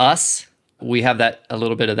 to us, we have that a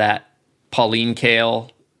little bit of that Pauline Kael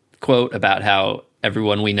quote about how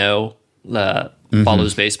everyone we know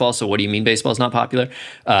follows baseball. So what do you mean baseball is not popular?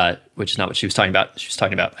 Which is not what she was talking about. She was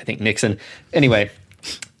talking about, I think, Nixon. Anyway,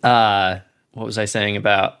 what was I saying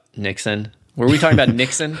about Nixon? Were we talking about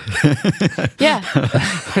Nixon? Yeah.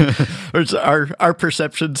 Or is our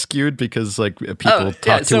perception skewed because like people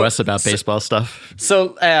talk to us about baseball stuff?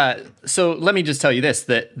 So let me just tell you this,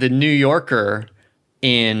 that the New Yorker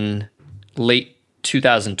in late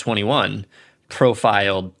 2021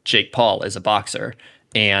 profiled Jake Paul as a boxer.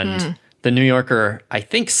 And the New Yorker, I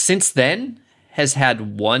think since then, has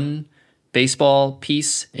had one baseball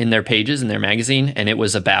piece in their pages in their magazine, and it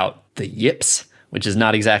was about the yips, which is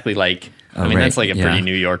not exactly like, that's like a pretty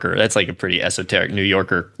New Yorker. That's like a pretty esoteric New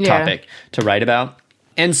Yorker topic to write about.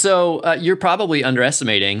 And so you're probably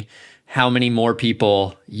underestimating how many more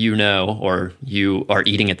people or you are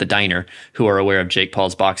eating at the diner who are aware of Jake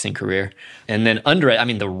Paul's boxing career. And then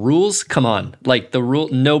the rules, come on. Like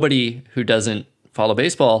nobody who doesn't follow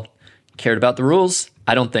baseball cared about the rules.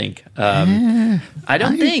 I don't think. I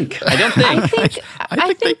think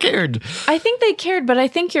they cared. I think they cared, but I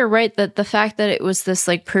think you're right that the fact that it was this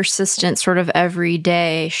like persistent sort of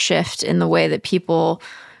everyday shift in the way that people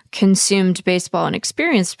consumed baseball and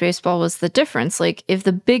experienced baseball was the difference. Like if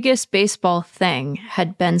the biggest baseball thing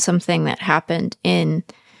had been something that happened in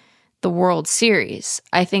the World Series,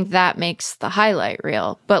 I think that makes the highlight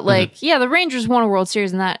reel. But like, the Rangers won a World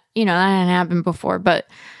Series and that, that hadn't happened before, but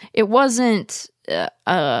it wasn't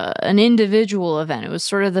an individual event. It was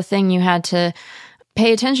sort of the thing you had to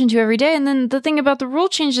pay attention to every day. And then the thing about the rule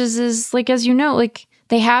changes is, like, as you know, like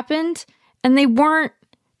they happened and they were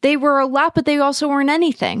a lot, but they also weren't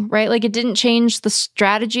anything, right? Like it didn't change the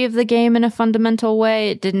strategy of the game in a fundamental way.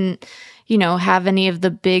 It didn't, have any of the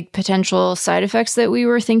big potential side effects that we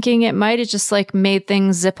were thinking it might. It just like made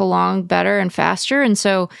things zip along better and faster. And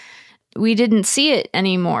so we didn't see it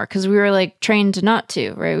anymore because we were like trained not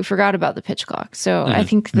to, right? We forgot about the pitch clock. So I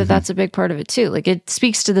think that that's a big part of it too. Like it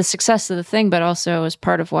speaks to the success of the thing, but also is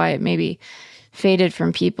part of why it maybe faded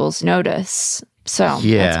from people's notice. So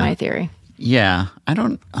that's my theory. Yeah, I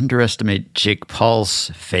don't underestimate Jake Paul's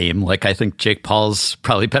fame. Like, I think Jake Paul's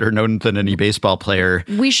probably better known than any baseball player.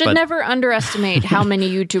 We should never underestimate how many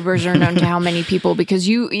YouTubers are known to how many people, because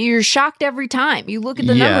you're shocked every time. You look at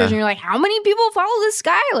the numbers and you're like, how many people follow this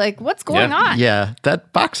guy? Like, what's going on? Yeah,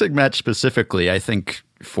 that boxing match specifically, I think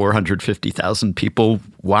 450,000 people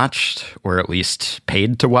watched, or at least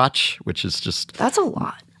paid to watch, which is just... That's a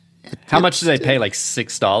lot. How much do they pay? Like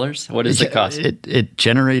 $6? What does it cost? It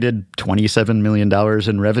generated $27 million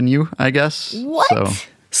in revenue, I guess. What? So,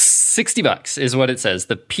 $60 is what it says.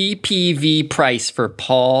 The PPV price for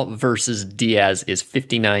Paul versus Diaz is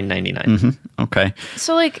 $59.99. okay.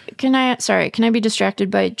 So, like, can I be distracted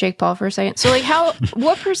by Jake Paul for a second? So, like,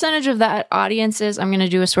 what percentage of that audience is, I'm going to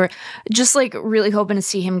do a swear, just like really hoping to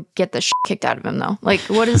see him get the shit kicked out of him, though? Like,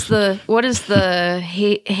 what is the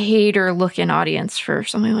hater looking audience for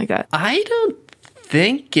something like that? I don't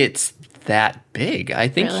think it's that big. I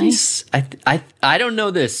think Really? he's I don't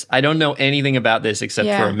know this. I don't know anything about this except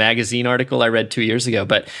for a magazine article I read 2 years ago,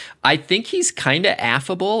 but I think he's kind of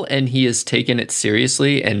affable and he has taken it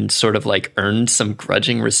seriously and sort of like earned some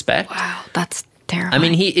grudging respect. Wow, that's terrible. I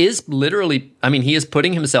mean, he is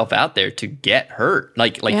putting himself out there to get hurt.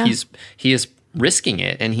 Like he is risking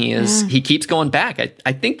it, and he keeps going back.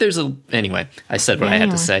 I think there's anyway, I said what I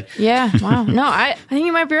had to say. Yeah, wow. No, I think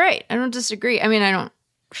you might be right. I don't disagree. I mean, I don't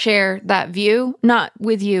share that view, not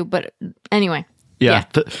with you, but anyway. Yeah.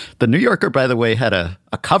 The New Yorker, by the way, had a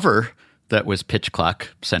cover that was pitch clock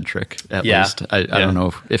centric, at least. I don't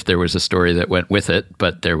know if there was a story that went with it,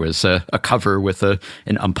 but there was a cover with an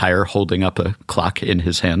umpire holding up a clock in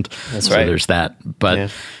his hand. That's so right. There's that. But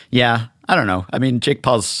yeah, I don't know. I mean, Jake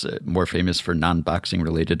Paul's more famous for non-boxing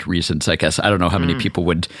related reasons, I guess. I don't know how many people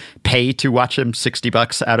would pay to watch him,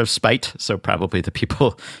 $60 out of spite. So probably the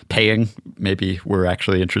people paying maybe were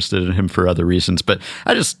actually interested in him for other reasons. But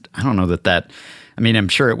I don't know that. I mean, I'm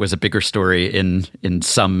sure it was a bigger story in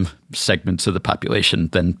some segments of the population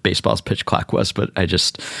than baseball's pitch clock was. But I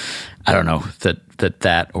don't know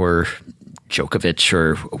that or Djokovic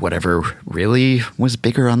or whatever really was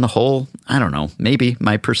bigger on the whole. I don't know. Maybe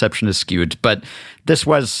my perception is skewed, but this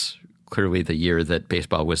was clearly the year that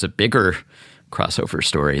baseball was a bigger crossover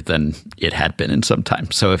story than it had been in some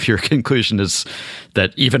time. So if your conclusion is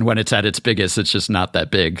that even when it's at its biggest, it's just not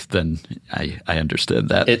that big, then I understand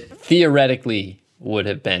that. It theoretically would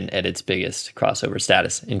have been at its biggest crossover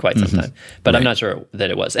status in quite some time. But I'm not sure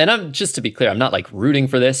that it was. And just to be clear, I'm not like rooting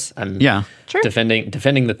for this. I'm defending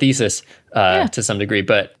the thesis to some degree,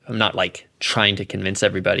 but I'm not like trying to convince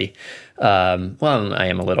everybody. Well, I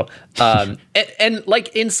am a little. And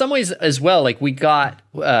like in some ways as well, like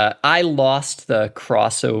I lost the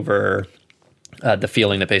crossover, the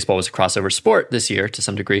feeling that baseball was a crossover sport this year to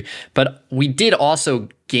some degree, but we did also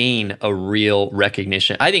gain a real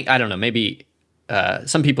recognition. I don't know, maybe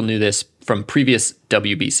some people knew this from previous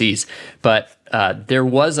WBCs, but there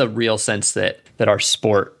was a real sense that our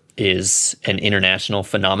sport is an international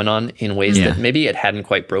phenomenon in ways that maybe it hadn't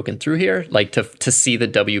quite broken through here. Like to see the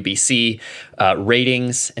WBC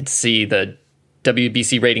ratings and to see the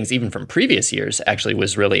WBC ratings even from previous years actually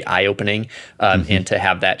was really eye-opening. And to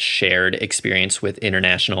have that shared experience with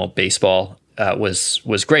international baseball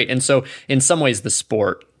was great. And so in some ways the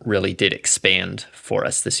sport really did expand for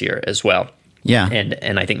us this year as well. Yeah.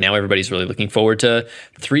 And I think now everybody's really looking forward to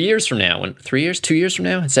 3 years from now. 2 years from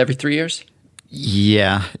now? It's every 3 years?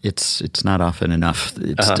 Yeah, it's not often enough.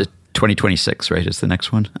 It's 2026, right, is the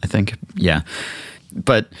next one, I think. Yeah.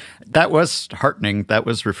 But that was heartening. That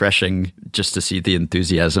was refreshing just to see the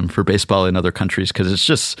enthusiasm for baseball in other countries, because it's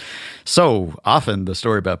just so often the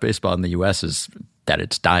story about baseball in the U.S. is that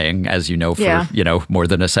it's dying, as you know, for more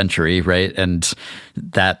than a century, right? And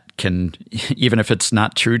that can, even if it's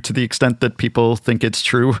not true to the extent that people think it's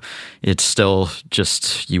true, it's still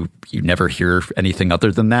just you never hear anything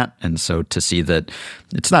other than that. And so to see that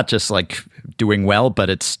it's not just like doing well,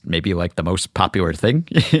 but it's maybe like the most popular thing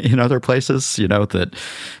in other places, that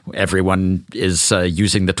everyone is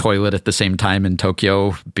using the toilet at the same time in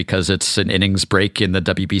Tokyo because it's an innings break in the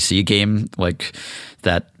WBC game, like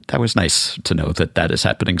that was nice to know that is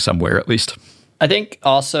happening somewhere at least. I think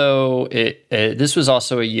also this was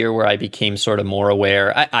also a year where I became sort of more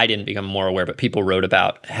aware. I didn't become more aware, but people wrote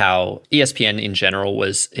about how ESPN in general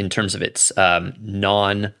was, in terms of its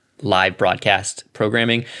non-live broadcast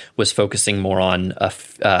programming, was focusing more on a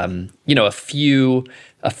few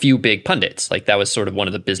big pundits. Like that was sort of one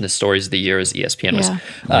of the business stories of the year, as ESPN was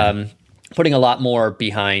putting a lot more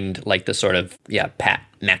behind like the sort of Pat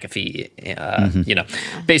McAfee.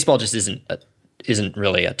 Baseball just isn't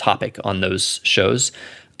really a topic on those shows.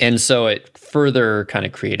 And so it further kind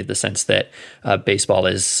of created the sense that baseball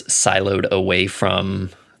is siloed away from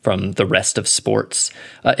the rest of sports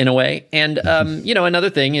in a way. And, another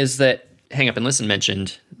thing is that Hang Up and Listen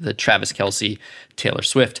mentioned the Travis Kelce, Taylor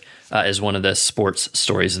Swift as one of the sports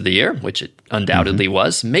stories of the year, which it undoubtedly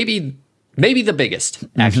was. Maybe the biggest,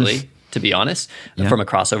 actually, to be honest, from a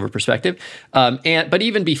crossover perspective. But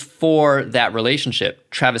even before that relationship,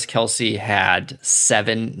 Travis Kelce had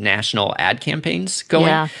 7 national ad campaigns going.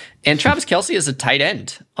 Yeah. And Travis Kelce is a tight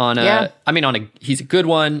end he's a good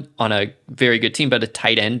one on a very good team, but a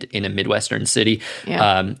tight end in a Midwestern city.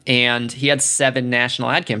 Yeah. And he had 7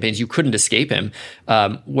 national ad campaigns. You couldn't escape him.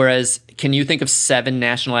 Whereas, can you think of 7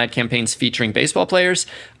 national ad campaigns featuring baseball players?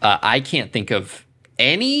 I can't think of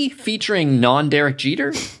any featuring non-Derek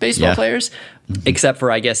Jeter baseball players, except for,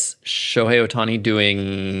 I guess, Shohei Ohtani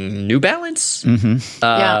doing New Balance.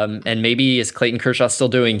 And maybe is Clayton Kershaw still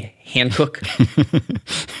doing Hankook?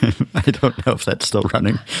 I don't know if that's still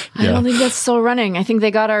running. I don't think that's still running. I think they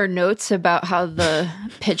got our notes about how the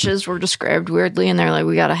pitches were described weirdly, and they're like,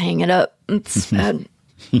 we got to hang it up. It's bad.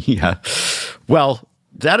 Yeah. Well,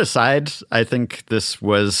 that aside, I think this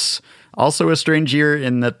was also a strange year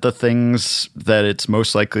in that the things that it's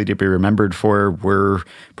most likely to be remembered for were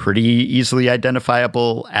pretty easily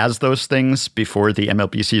identifiable as those things before the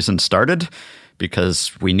MLB season started,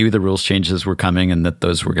 because we knew the rules changes were coming and that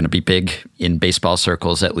those were going to be big in baseball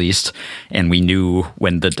circles at least. And we knew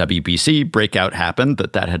when the WBC breakout happened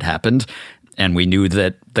that had happened. And we knew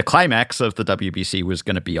that the climax of the WBC was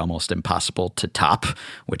going to be almost impossible to top,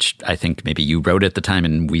 which I think maybe you wrote at the time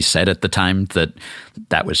and we said at the time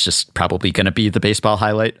that was just probably going to be the baseball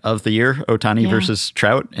highlight of the year, Ohtani versus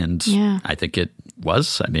Trout. And I think it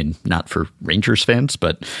was. I mean, not for Rangers fans,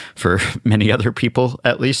 but for many other people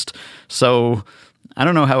at least. So I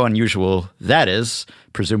don't know how unusual that is.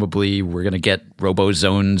 Presumably we're going to get robo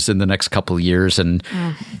zones in the next couple of years, and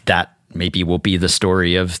that maybe will be the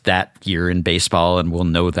story of that year in baseball, and we'll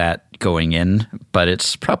know that going in. But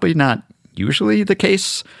it's probably not usually the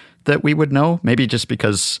case that we would know, maybe just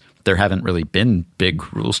because there haven't really been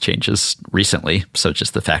big rules changes recently. So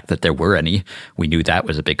just the fact that there were any, we knew that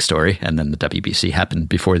was a big story. And then the WBC happened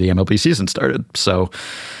before the MLB season started. So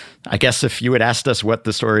I guess if you had asked us what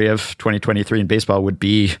the story of 2023 in baseball would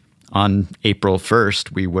be on April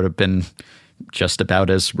 1st, we would have been just about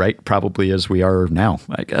as right probably as we are now,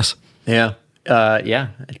 I guess. Yeah.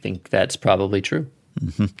 I think that's probably true.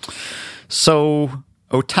 So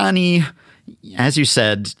Ohtani, as you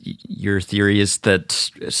said, your theory is that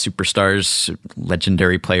superstars,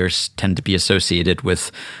 legendary players tend to be associated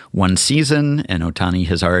with one season, and Ohtani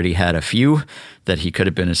has already had a few that he could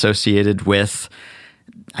have been associated with.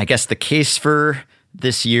 I guess the case for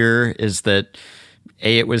this year is that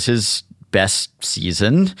A, it was his best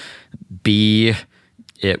season, B,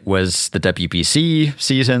 it was the WBC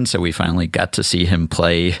season, so we finally got to see him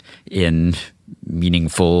play in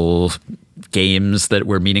meaningful games that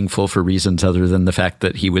were meaningful for reasons other than the fact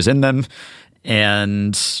that he was in them.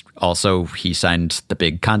 And also he signed the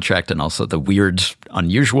big contract and also the weird,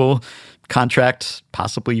 unusual contract,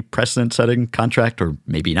 possibly precedent-setting contract, or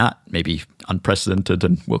maybe not, maybe unprecedented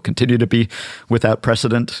and will continue to be without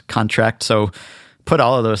precedent contract. So put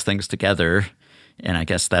all of those things together, and I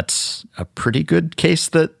guess that's a pretty good case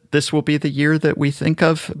that this will be the year that we think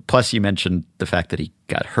of. Plus, you mentioned the fact that he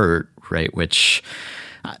got hurt, right? Which,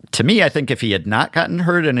 to me, I think if he had not gotten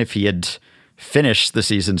hurt and if he had finished the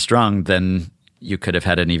season strong, then you could have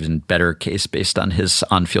had an even better case based on his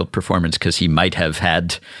on-field performance, because he might have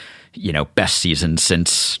had, best season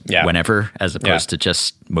since whenever, as opposed to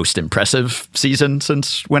just most impressive season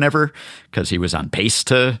since whenever, because he was on pace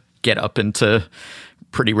to get up into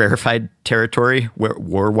pretty rarefied territory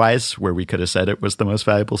war-wise, where we could have said it was the most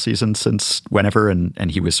valuable season since whenever,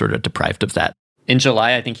 and he was sort of deprived of that. In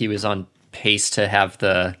July, I think he was on pace to have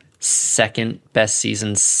the second best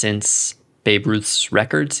season since Babe Ruth's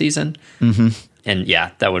record season. And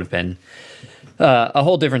that would have been a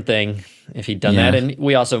whole different thing if he'd done that. And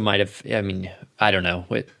we also might have, I don't know.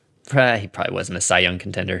 He probably wasn't a Cy Young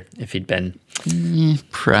contender if he'd been.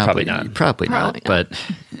 Probably not. Probably not. But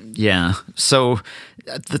yeah. So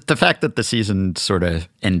the fact that the season sort of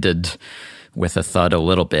ended with a thud a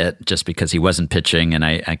little bit just because he wasn't pitching, and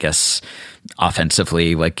I guess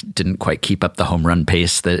offensively didn't quite keep up the home run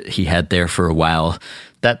pace that he had there for a while,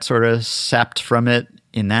 that sort of sapped from it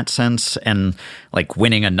in that sense. And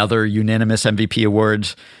winning another unanimous MVP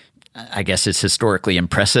award, I guess, is historically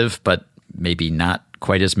impressive, but maybe not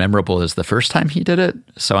quite as memorable as the first time he did it.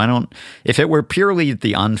 So if it were purely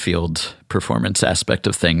the on-field performance aspect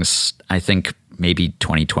of things, I think maybe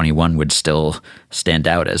 2021 would still stand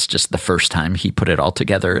out as just the first time he put it all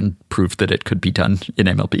together and proved that it could be done in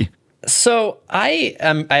MLB. So I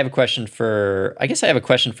have a question for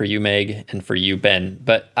you, Meg, and for you, Ben.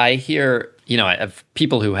 But I hear, I have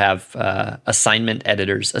people who have assigning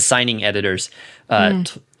editors.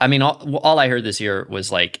 All I heard this year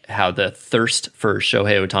was like how the thirst for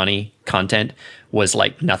Shohei Ohtani content was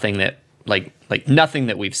like nothing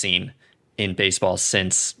that we've seen in baseball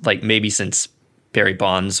since Barry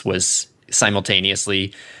Bonds was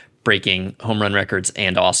simultaneously breaking home run records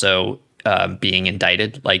and also being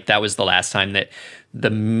indicted. Like that was the last time that the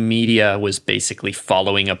media was basically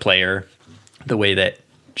following a player the way that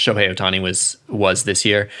Shohei Ohtani was this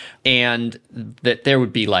year, and that there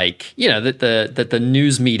would be like, that the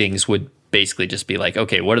news meetings would basically just be like,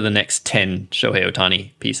 okay, what are the next 10 Shohei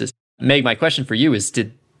Ohtani pieces? Meg, my question for you is,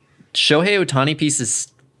 did Shohei Ohtani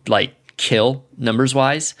pieces like kill numbers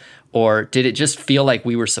wise, or did it just feel like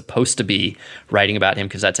we were supposed to be writing about him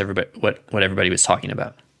because that's what everybody was talking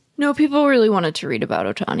about? No, people really wanted to read about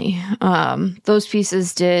Ohtani. Those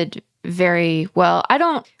pieces did very well. I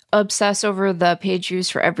don't obsess over the page views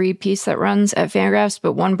for every piece that runs at Fangraphs,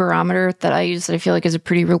 but one barometer that I use that I feel like is a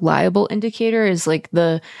pretty reliable indicator is like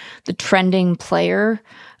the trending player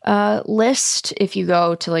list. If you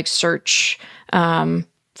go to like search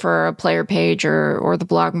for a player page or the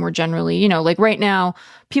blog more generally, like right now,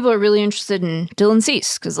 people are really interested in Dylan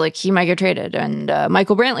Cease because like he might get traded, and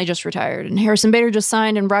Michael Brantley just retired, and Harrison Bader just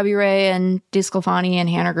signed, and Robbie Ray and DeSclafani and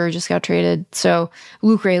Haniger just got traded. So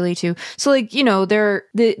Luke Raley too. So like,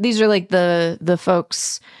 these are like the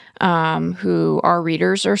folks who our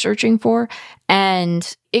readers are searching for.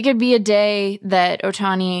 And it could be a day that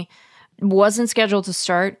Ohtani wasn't scheduled to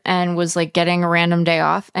start and was like getting a random day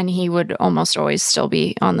off, and he would almost always still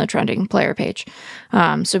be on the trending player page.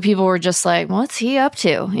 So people were just like, what's he up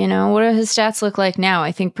to? What do his stats look like now?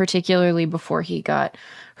 I think particularly before he got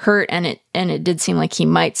hurt, and it did seem like he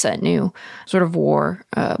might set new sort of WAR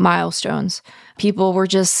milestones. People were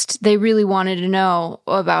they really wanted to know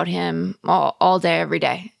about him all day,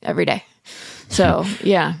 every day. So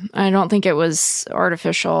yeah, I don't think it was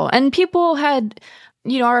artificial. And people had,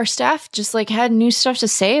 our staff just like had new stuff to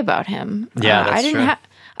say about him. Yeah, that's true.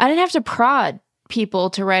 I didn't have to prod people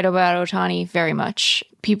to write about Ohtani very much.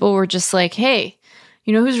 People were just like, hey,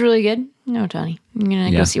 who's really good? Ohtani. I'm going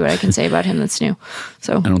to go see what I can say about him that's new.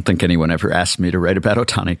 So I don't think anyone ever asked me to write about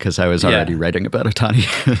Ohtani because I was already writing about Ohtani.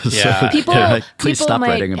 So please stop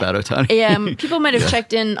writing about Ohtani. Yeah, people might have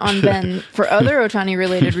checked in on Ben for other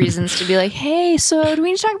Ohtani-related reasons to be like, hey, so do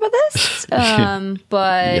we need to talk about this?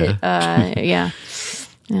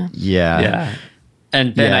 Yeah.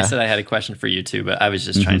 And Ben, I said I had a question for you too, but I was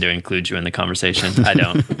just trying to include you in the conversation. I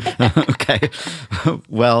don't. Okay.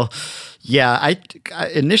 Well, yeah, I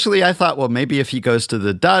initially thought, well, maybe if he goes to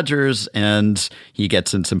the Dodgers and he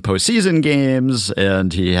gets in some postseason games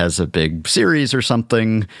and he has a big series or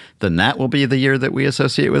something, then that will be the year that we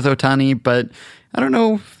associate with Ohtani. But I don't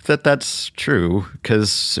know that that's true,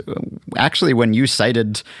 because actually when you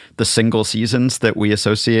cited the single seasons that we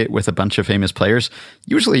associate with a bunch of famous players,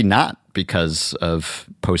 usually not because of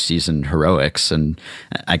postseason heroics. And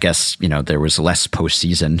I guess, there was less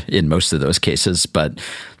postseason in most of those cases, but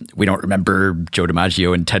we don't remember Joe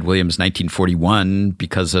DiMaggio and Ted Williams 1941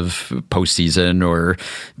 because of postseason, or,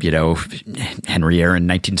 Henry Aaron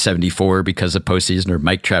 1974 because of postseason, or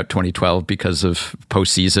Mike Trout 2012 because of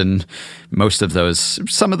postseason. Most of those,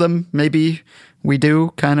 some of them maybe we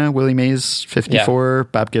do, kind of. Willie Mays 54,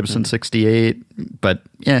 Bob Gibson 68, but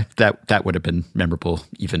yeah, that would have been memorable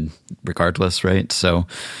even regardless, right? So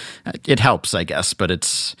it helps, I guess, but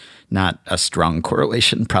it's not a strong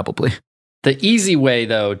correlation probably. The easy way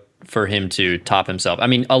though for him to top himself,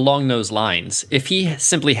 along those lines, if he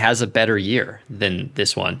simply has a better year than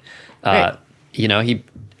this one, right. He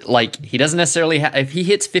doesn't necessarily if he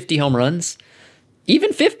hits 50 home runs,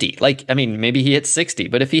 even 50, maybe he hits 60,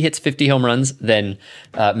 but if he hits 50 home runs, then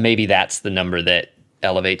maybe that's the number that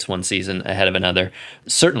elevates one season ahead of another.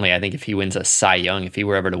 Certainly, I think if he wins a Cy Young, if he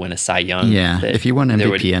were ever to win a Cy Young. Yeah, if he won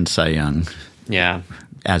MVP and Cy Young. Yeah.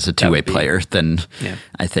 As a two-way player, then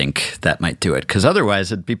I think that might do it. Because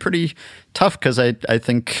otherwise, it'd be pretty tough, because I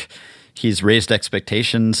think he's raised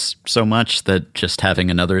expectations so much that just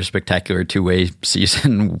having another spectacular two-way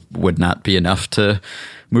season would not be enough to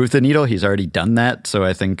move the needle. He's already done that. So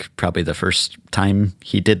I think probably the first time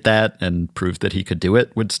he did that and proved that he could do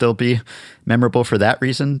it would still be memorable for that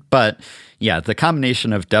reason. But yeah, the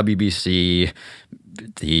combination of WBC,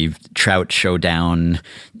 the Trout showdown,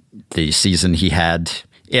 the season he had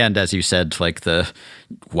And as you said, like the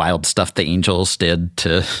wild stuff the Angels did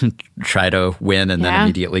to try to win and then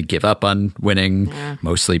immediately give up on winning,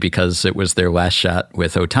 mostly because it was their last shot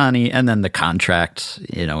with Ohtani, and then the contract,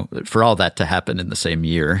 for all that to happen in the same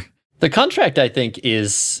year. The contract, I think,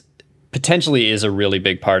 is a really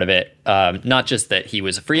big part of it. Not just that he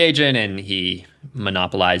was a free agent and he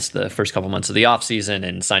monopolized the first couple months of the offseason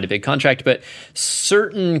and signed a big contract, but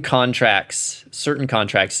certain contracts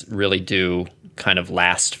really do kind of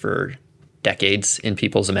last for decades in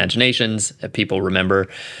people's imaginations. People remember,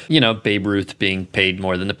 Babe Ruth being paid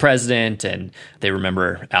more than the president, and they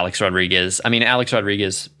remember Alex Rodriguez. I mean, Alex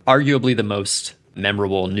Rodriguez, arguably the most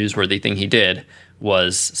memorable, newsworthy thing he did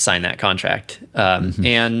was sign that contract.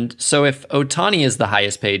 And so if Ohtani is the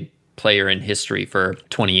highest paid player in history for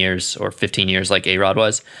 20 years or 15 years like A-Rod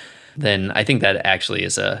was, then I think that actually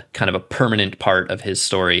is a kind of a permanent part of his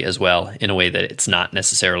story as well, in a way that it's not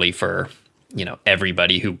necessarily for,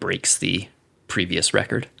 everybody who breaks the previous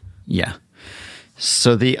record. Yeah.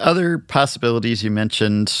 So the other possibilities you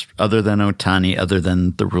mentioned, other than Ohtani, other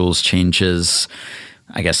than the rules changes,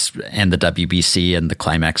 I guess, and the WBC and the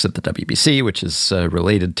climax of the WBC, which is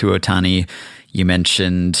related to Ohtani, you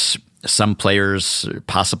mentioned some players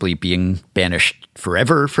possibly being banished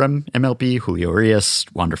forever from MLB, Julio Urias,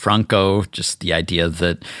 Wander Franco, just the idea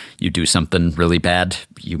that you do something really bad,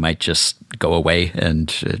 you might just go away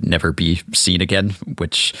and never be seen again,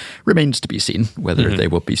 which remains to be seen whether they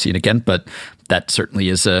will be seen again. But that certainly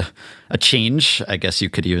is a change. I guess you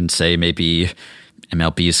could even say maybe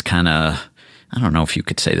MLB's kind of, I don't know if you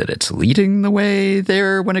could say that it's leading the way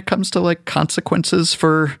there when it comes to like consequences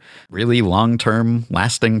for really long-term,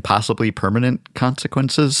 lasting, possibly permanent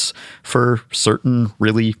consequences for certain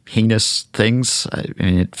really heinous things. I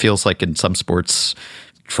mean, it feels like in some sports,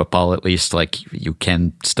 football at least, like you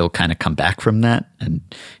can still kind of come back from that. And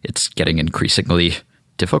it's getting increasingly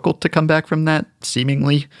difficult to come back from that,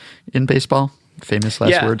 seemingly, in baseball. Famous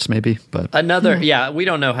last words, maybe. But we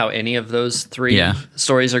don't know how any of those three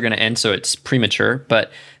stories are going to end, so it's premature.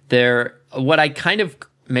 But what I kind of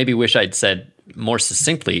maybe wish I'd said more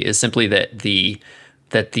succinctly is simply that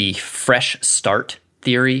the fresh start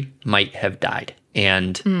theory might have died.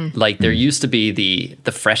 And there used to be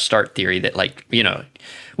the fresh start theory that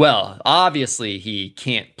well, obviously he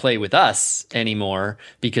can't play with us anymore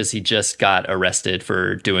because he just got arrested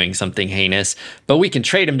for doing something heinous, but we can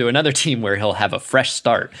trade him to another team where he'll have a fresh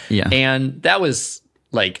start. Yeah. And that was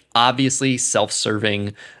obviously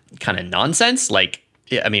self-serving kind of nonsense.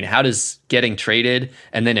 How does getting traded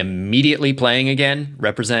and then immediately playing again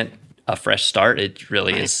represent a fresh start? It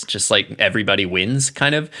really is just everybody wins,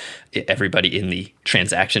 kind of. Everybody in the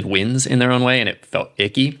transaction wins in their own way, and it felt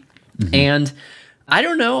icky. And I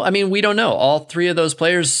don't know. I mean, we don't know. All three of those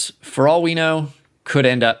players, for all we know, could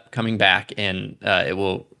end up coming back, and it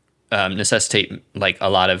will necessitate a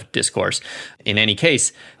lot of discourse in any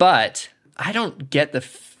case. But I don't get the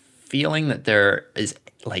feeling that there is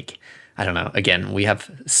I don't know. Again, we have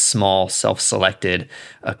small self-selected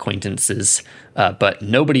acquaintances, but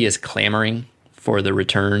nobody is clamoring for the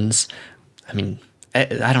returns. I mean,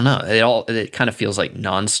 I don't know. It kind of feels like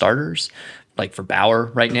non-starters. For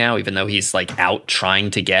Bauer right now, even though he's out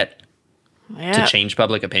trying to get to change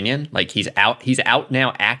public opinion, he's out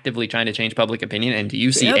now actively trying to change public opinion. And do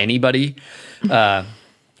you see anybody?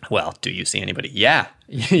 Well, do you see anybody? Yeah.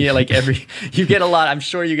 You get a lot. I'm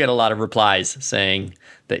sure you get a lot of replies saying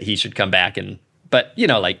that he should come back, but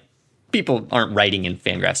people aren't writing in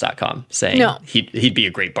Fangraphs.com saying he'd be a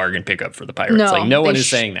great bargain pickup for the Pirates. No one is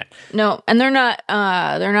saying that. No, and they're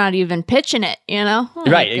not even pitching it,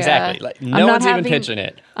 right, exactly. No one's even pitching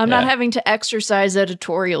it. I'm not having to exercise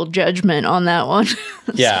editorial judgment on that one.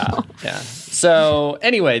 Yeah. So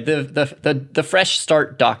anyway, the fresh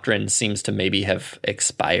start doctrine seems to maybe have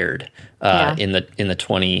expired in the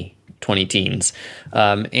 2020 teens.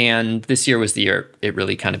 And this year was the year it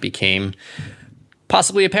really kind of became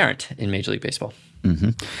possibly apparent in Major League Baseball.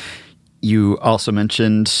 You also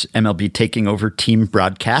mentioned MLB taking over team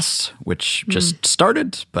broadcasts, which just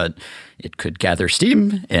started, but it could gather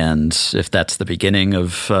steam. And if that's the beginning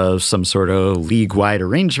of some sort of league-wide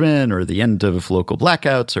arrangement or the end of local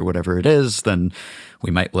blackouts or whatever it is, then we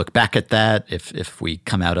might look back at that if we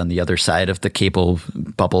come out on the other side of the cable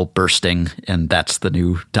bubble bursting and that's the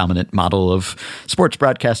new dominant model of sports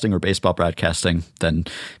broadcasting or baseball broadcasting, then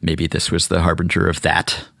maybe this was the harbinger of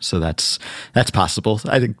that. So that's possible.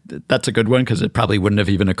 I think that's a good one because it probably wouldn't have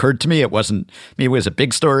even occurred to me. It was a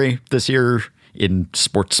big story this year in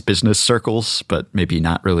sports business circles, but maybe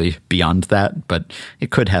not really beyond that. But it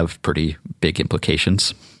could have pretty big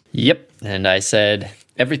implications. Yep. And I said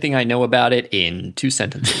everything I know about it in 2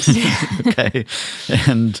 sentences. Okay.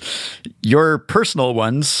 And your personal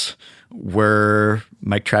ones were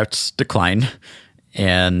Mike Trout's decline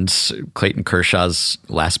and Clayton Kershaw's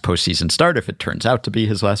last postseason start, if it turns out to be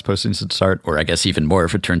his last postseason start, or I guess even more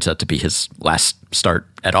if it turns out to be his last start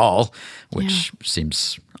at all, which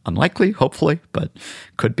seems unlikely, hopefully, but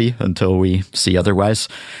could be until we see otherwise.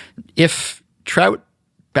 If Trout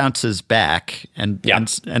bounces back,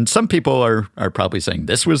 and some people are probably saying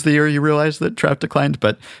this was the year you realized that Trout declined,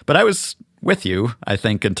 but I was with you, I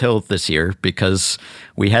think, until this year, because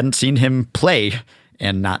we hadn't seen him play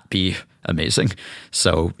and not be amazing.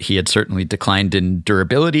 So he had certainly declined in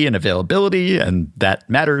durability and availability, and that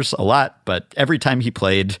matters a lot. But every time he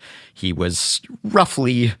played, he was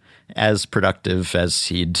roughly as productive as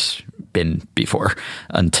he'd been before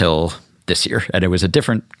until this year. And it was a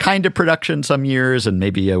different kind of production some years, and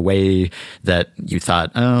maybe a way that you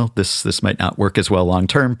thought, oh, this might not work as well long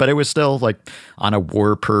term. But it was still like on a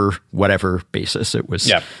WAR per whatever basis. It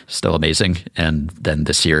was still amazing. And then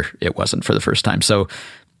this year, it wasn't for the first time. So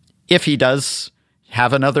if he does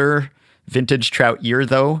have another vintage Trout year,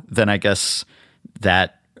 though, then I guess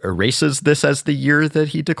that erases this as the year that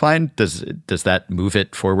he declined. Does that move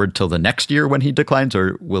it forward till the next year when he declines,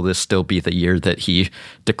 or will this still be the year that he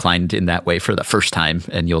declined in that way for the first time,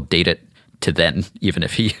 and you'll date it to then, even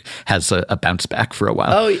if he has a bounce back for a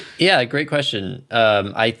while? Oh, yeah, great question.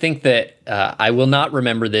 I think that I will not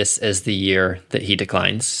remember this as the year that he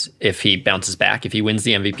declines. If he bounces back, if he wins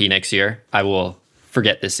the MVP next year, I will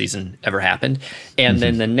forget this season ever happened. And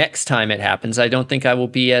then the next time it happens, I don't think I will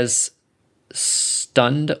be as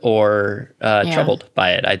stunned or troubled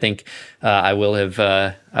by it. I think I will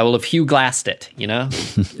have Hugh Glassed it, you know?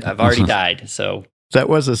 I've already died, so. That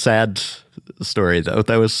was a sad story, though.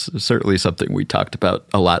 That was certainly something we talked about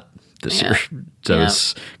a lot this year. So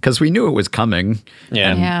because we knew it was coming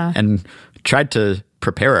and tried to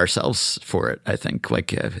prepare ourselves for it. I think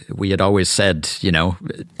we had always said,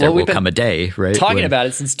 there will come a day, right? Talking about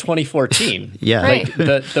it since 2014. Right.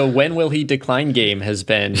 Like the when will he decline game has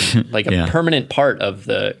been like a permanent part of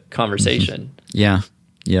the conversation. Yeah.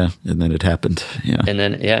 And then it happened. Yeah. And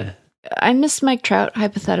then, I miss Mike Trout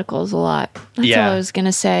hypotheticals a lot. That's all I was going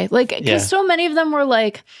to say. Because so many of them were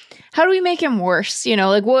like, how do we make him worse?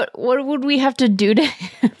 What would we have to do to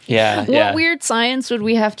him? What weird science would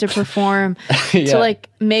we have to perform to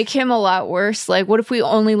make him a lot worse? What if we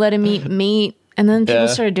only let him eat meat? And then people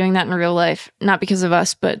started doing that in real life, not because of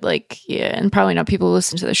us, but and probably not people who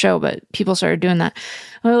listen to the show, but people started doing that.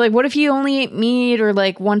 What if he only ate meat? Or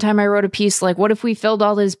one time I wrote a piece, what if we filled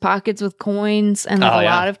all his pockets with coins and a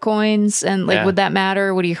lot of coins? And would that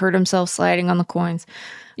matter? Would he hurt himself sliding on the coins?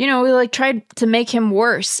 We tried to make him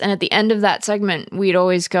worse. And at the end of that segment, we'd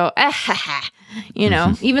always go, ah, ha, ha,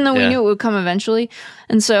 even though we knew it would come eventually.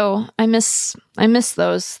 And so I miss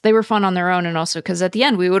those. They were fun on their own. And also because at the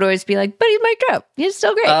end, we would always be like, but he's Mike Trout. He's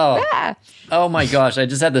still great. Oh my gosh. I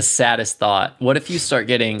just had the saddest thought. What if you start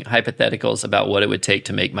getting hypotheticals about what it would take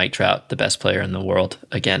to make Mike Trout the best player in the world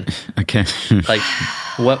again? Okay.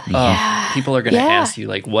 What people are going to ask you,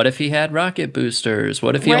 what if he had rocket boosters?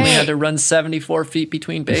 What if he only had to run 74 feet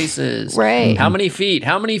between bases? Right. How many feet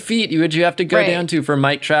would you have to go down to for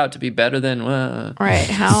Mike Trout to be better than right?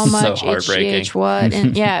 How much HGH what?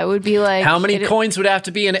 And it would be how many coins would have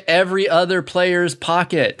to be in every other player's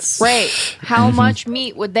pockets? Right. How much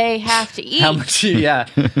meat would they have to eat? How much? Yeah.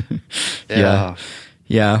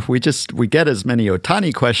 Yeah, we get as many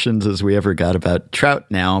Ohtani questions as we ever got about Trout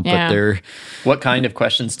now, but they're... What kind of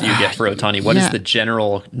questions do you get for Ohtani? What is the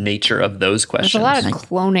general nature of those questions? There's a lot of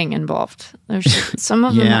cloning involved. Some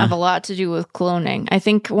of them have a lot to do with cloning. I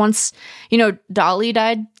think once, Dolly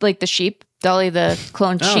died, the sheep. Dolly, the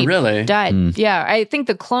cloned sheep, really? died. Yeah, I think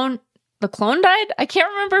the clone died? I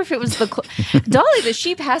can't remember if it was the Dolly, the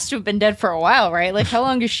sheep has to have been dead for a while, right? How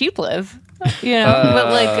long does sheep live? Or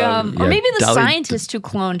maybe the scientist who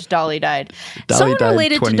cloned Dolly died. Someone died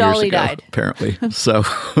related to Dolly died, apparently. So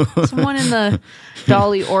someone in the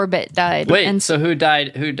Dolly orbit died. Wait, so who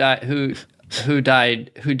died? Who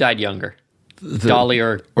died younger? Dolly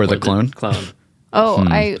or the clone? Clone. Oh,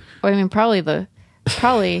 I mean probably.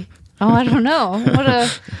 Oh, I don't know.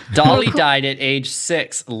 Dolly died at age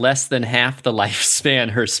 6, less than half the lifespan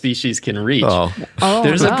her species can reach.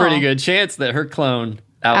 There's a pretty good chance that her clone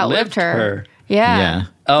outlived her. Yeah.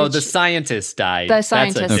 Oh, the scientist died. The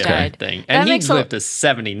scientist That's a died. Thing. And he lived to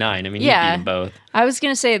 79. I mean, he beat them both. I was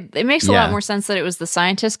going to say, it makes a lot more sense that it was the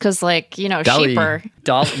scientist because, Dolly, sheep are...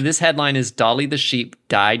 This headline is Dolly the sheep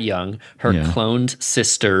died young. Her cloned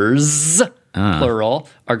sisters plural,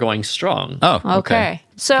 are going strong. Oh, Okay.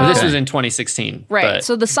 So This was in 2016. right. but-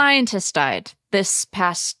 So the scientist died this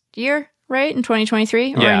past year, right? In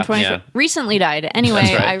 2023 or Yeah, in 20 yeah. recently died. Anyway,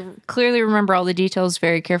 That's right. I clearly remember all the details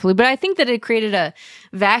very carefully, but I think that it created a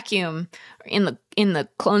vacuum in the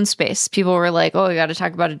clone space. People were like, "Oh, we got to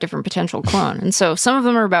talk about a different potential clone." And so some of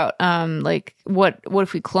them are about like what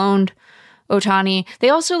if we cloned Ohtani. They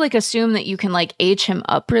also like assume that you can like age him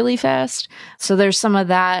up really fast. So there's some of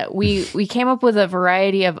that. We came up with a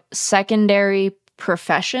variety of secondary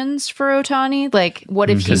professions for Ohtani. Like what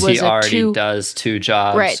if he because was he already a does two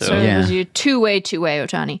jobs. right? So Yeah. it was a two-way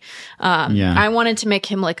Ohtani. Yeah. I wanted to make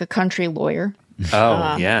him like a country lawyer.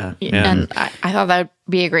 Oh, yeah. And I thought that'd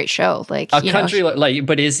be a great show. Like A you know, country, like,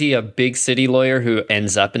 but is he a big city lawyer who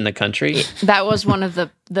ends up in the country? that was one of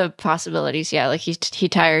the possibilities. Yeah, like he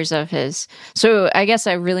tires of his. So I guess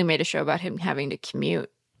I really made a show about him having to commute.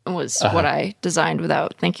 Was what I designed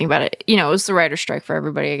without thinking about it. You know, it was the writer's strike for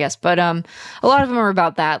everybody, I guess. But a lot of them are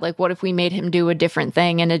about that. Like, what if we made him do a different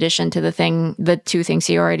thing in addition to the two things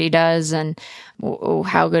he already does, and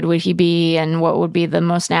how good would he be, and what would be the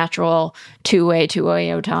most natural two-way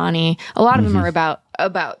Ohtani? A lot of them are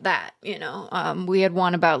about that. You know, we had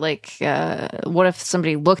one about like, what if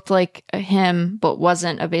somebody looked like him but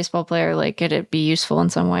wasn't a baseball player? Like, could it be useful in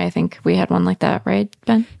some way? I think we had one like that, right,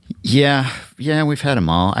 Ben? Yeah, we've had them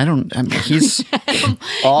all. He's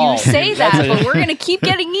You say that, but we're gonna keep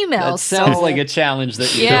getting emails. That sounds so- like a challenge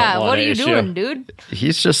that you yeah. don't want What to are you issue. doing, dude?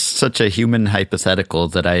 he's just such a human hypothetical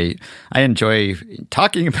that I enjoy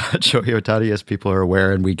talking about Shohei Ohtani, as people are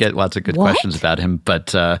aware, and we get lots of good questions about him.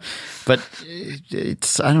 But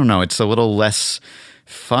it's I don't know. It's a little less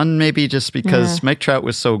fun, maybe, just because Mike Trout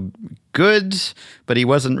was so good, but he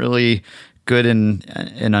wasn't really good in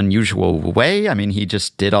an unusual way. I mean, he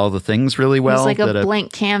just did all the things really well. It's like a that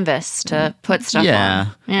blank canvas to put stuff yeah.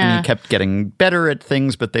 on. And he kept getting better at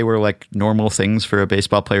things, but they were like normal things for a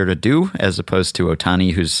baseball player to do, as opposed to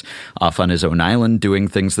Ohtani, who's off on his own island doing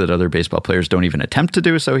things that other baseball players don't even attempt to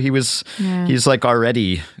do. So he's like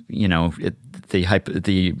already, you know,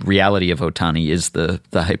 the reality of Ohtani is the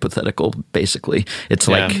hypothetical, basically. It's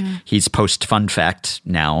like he's post fun fact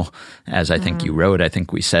now, as I think you wrote. I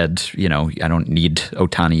think we said, you know, I don't need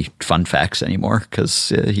Ohtani fun facts anymore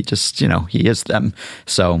because he just, you know, he is them.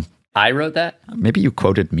 So I wrote that? maybe you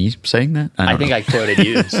quoted me saying that. I think I quoted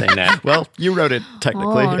you saying that. Well, you wrote it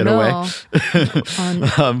technically in a way.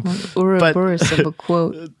 Ouroboros of a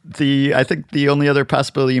quote. I think the only other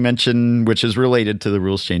possibility you mentioned, which is related to the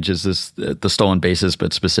rules changes, is the stolen bases,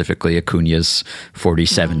 but specifically Acuna's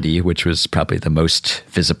 40-70, which was probably the most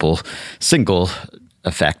visible single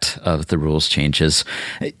effect of the rules changes.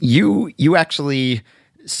 You actually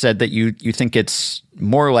said that you think it's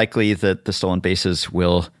more likely that the stolen bases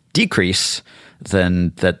will decrease than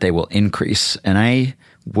that they will increase. And I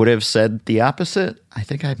would have said the opposite. I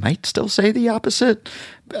think I might still say the opposite.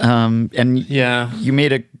 And Yeah. you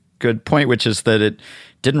made a good point, which is that it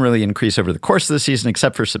didn't really increase over the course of the season,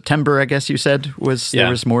 except for September, I guess you said, there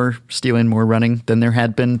was more stealing, more running than there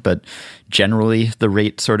had been. But generally, the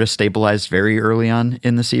rate sort of stabilized very early on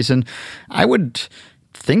in the season. I would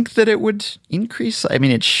think that it would increase. I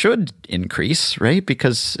mean, it should increase, right?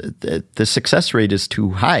 Because the success rate is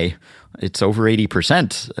too high. It's over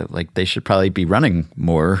 80%. Like, they should probably be running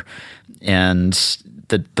more. And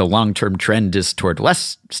the long-term trend is toward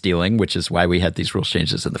less stealing, which is why we had these rules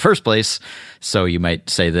changes in the first place. So you might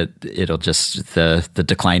say that it'll just, the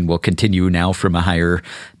decline will continue now from a higher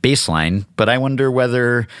baseline. But I wonder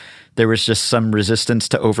whether there was just some resistance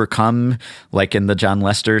to overcome, like in the John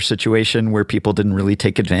Lester situation where people didn't really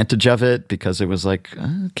take advantage of it because it was like,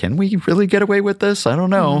 can we really get away with this? I don't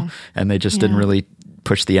know. And they just didn't really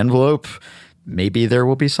push the envelope. Maybe there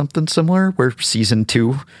will be something similar where season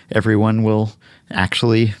 2, everyone will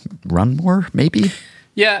actually run more, maybe.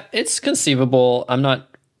 Yeah, it's conceivable. I'm not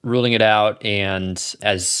ruling it out. And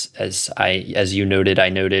as you noted, I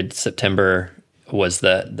noted September was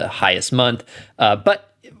the highest month. But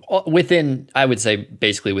within, I would say,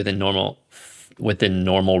 basically within normal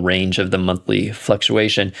range of the monthly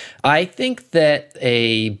fluctuation. I think that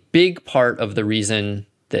a big part of the reason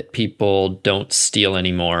that people don't steal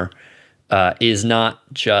anymore is not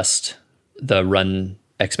just the run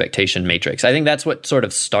expectation matrix. I think that's what sort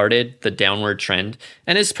of started the downward trend,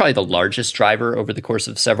 and is probably the largest driver over the course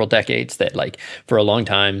of several decades. That, like, for a long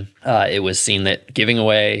time, it was seen that giving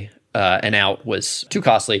away an out was too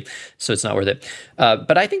costly, so it's not worth it.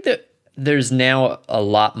 But I think that there's now a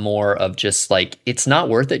lot more of just like, it's not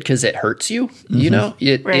worth it because it hurts you. You know,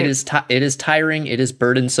 it is tiring, it is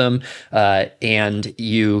burdensome, and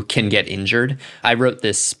you can get injured. I wrote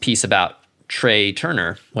this piece about Trey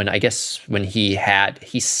Turner, when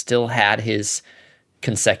he still had his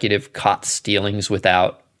consecutive caught stealings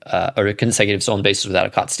without, or consecutive stolen bases without a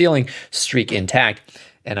caught stealing streak intact.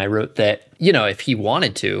 And I wrote that, if he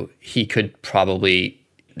wanted to, he could probably,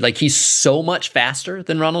 he's so much faster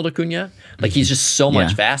than Ronald Acuna. He's just so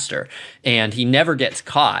much faster, and he never gets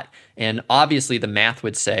caught. And obviously the math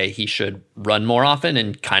would say he should run more often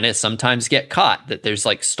and kind of sometimes get caught, that there's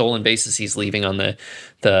stolen bases he's leaving on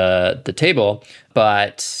the table,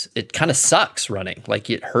 but it kind of sucks running.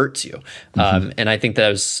 It hurts you. And I think that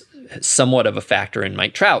was somewhat of a factor in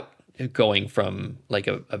Mike Trout going from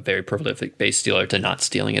a very prolific base stealer to not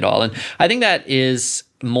stealing at all. And I think that is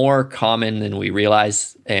more common than we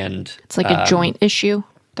realize. And it's a joint issue.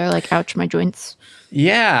 They're ouch, my joints.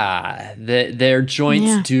 Yeah, their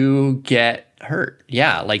joints do get hurt.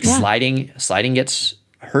 Yeah, sliding gets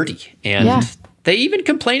hurty. And they even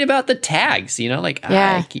complain about the tags,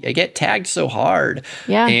 I get tagged so hard.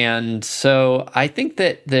 Yeah. And so I think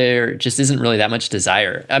that there just isn't really that much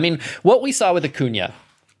desire. I mean, what we saw with Acuna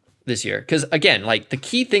this year, because again, the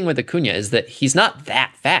key thing with Acuna is that he's not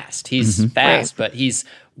that fast. He's fast, but he's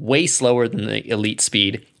way slower than the elite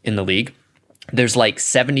speed in the league. There's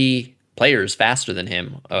 70 players faster than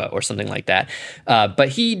him or something like that. But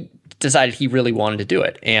he decided he really wanted to do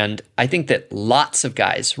it. And I think that lots of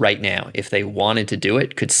guys right now, if they wanted to do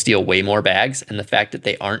it, could steal way more bags. And the fact that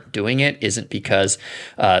they aren't doing it isn't because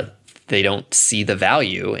they don't see the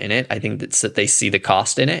value in it. I think it's that they see the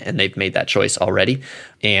cost in it, and they've made that choice already.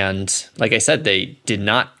 And like I said, they did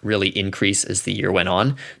not really increase as the year went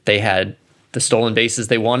on. They had the stolen bases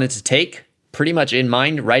they wanted to take pretty much in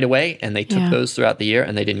mind right away, and they took those throughout the year,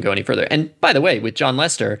 and they didn't go any further. And by the way, with Jon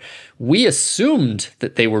Lester, we assumed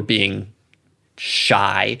that they were being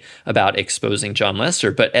shy about exposing Jon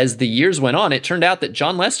Lester, but as the years went on, it turned out that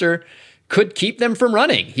Jon Lester could keep them from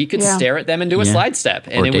running. He could stare at them and do a slide step,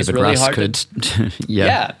 and it was David really Ross hard.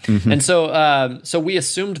 Mm-hmm. And so we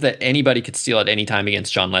assumed that anybody could steal at any time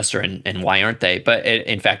against Jon Lester, and why aren't they? But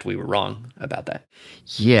in fact, we were wrong about that.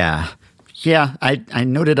 Yeah, I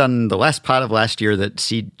noted on the last pod of last year that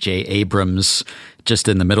C.J. Abrams, just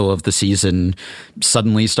in the middle of the season,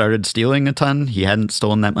 suddenly started stealing a ton. He hadn't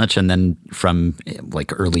stolen that much. And then from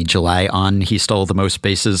early July on, he stole the most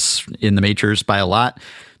bases in the majors by a lot.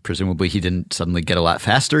 Presumably he didn't suddenly get a lot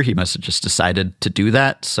faster. He must have just decided to do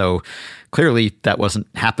that. So clearly that wasn't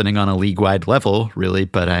happening on a league-wide level, really.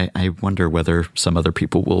 But I wonder whether some other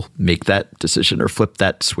people will make that decision or flip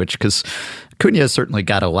that switch, because Acuna certainly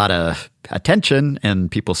got a lot of attention and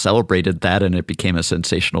people celebrated that, and it became a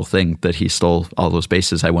sensational thing that he stole all those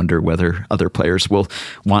bases. I wonder whether other players will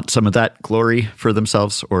want some of that glory for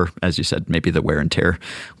themselves, or, as you said, maybe the wear and tear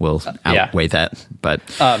will outweigh that. But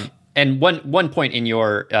and one point in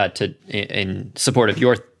your in support of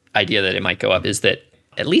your idea that it might go up is that,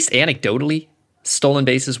 at least anecdotally, stolen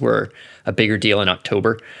bases were a bigger deal in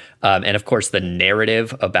October. And of course, the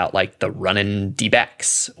narrative about the running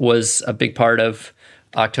D-backs was a big part of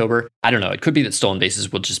October. I don't know. It could be that stolen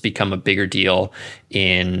bases will just become a bigger deal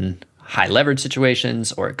in high leverage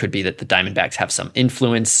situations, or it could be that the Diamondbacks have some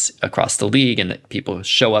influence across the league and that people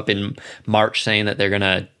show up in March saying that they're going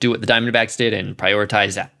to do what the Diamondbacks did and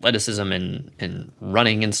prioritize athleticism and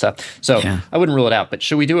running and stuff. So I wouldn't rule it out. But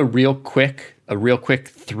should we do a real quick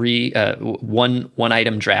one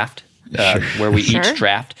item draft where we each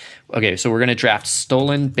draft? Okay, so we're going to draft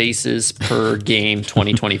stolen bases per game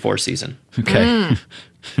 2024 season. Okay.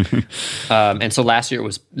 And so last year it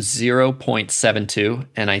was 0.72,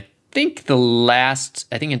 and I think in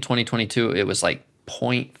 2022 it was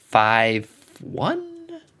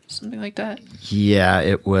 0.51, something like that. Yeah,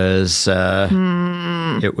 it was.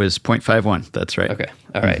 It was 0.51. That's right. Okay.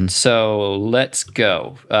 All right. So let's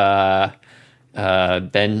go.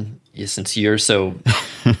 Ben, since you're so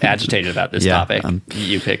agitated about this topic,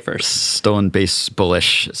 you pick first. Stolen base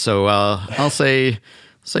bullish. So I'll say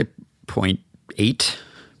 0.8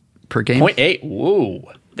 per game. 0.8.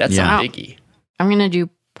 Whoa, that's a biggie. I'm gonna do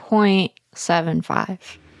 0.75.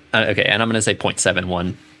 Okay, and I'm gonna say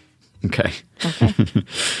 0.71. Okay.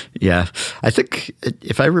 Yeah. I think,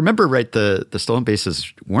 if I remember right, the stolen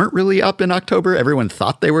bases weren't really up in October. Everyone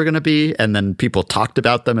thought they were going to be, and then people talked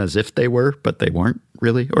about them as if they were, but they weren't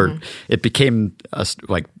really. Or it became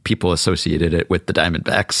people associated it with the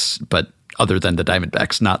Diamondbacks, but other than the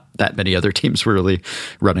Diamondbacks, not that many other teams were really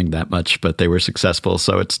running that much, but they were successful,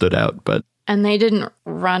 so it stood out. And they didn't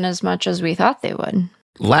run as much as we thought they would.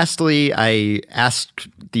 Lastly, I asked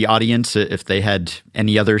the audience if they had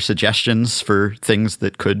any other suggestions for things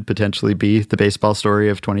that could potentially be the baseball story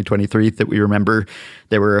of 2023 that we remember.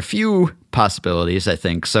 There were a few possibilities, I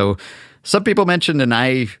think. So some people mentioned, and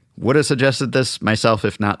I would have suggested this myself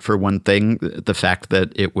if not for one thing, the fact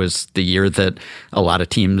that it was the year that a lot of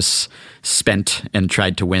teams spent and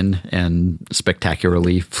tried to win and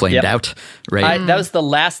spectacularly flamed out, right? That was the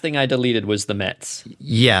last thing I deleted was the Mets.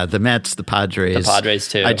 Yeah, the Mets, the Padres. The Padres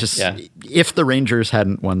too. If the Rangers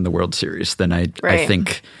hadn't won the World Series, then I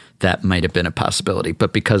think that might have been a possibility.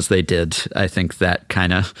 But because they did, I think that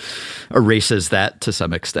kind of erases that to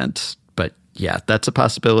some extent. But yeah, that's a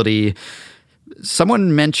possibility.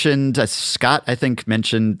 Someone mentioned, Scott, I think,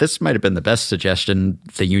 mentioned, this might have been the best suggestion,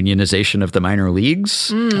 the unionization of the minor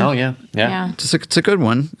leagues. Oh, yeah. It's a good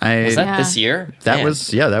one. Was that this year? That was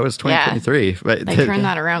 2023. But they turned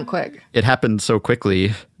that around quick. It happened so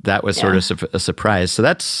quickly. That was sort of a surprise. So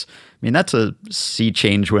that's a sea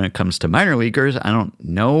change when it comes to minor leaguers. I don't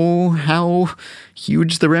know how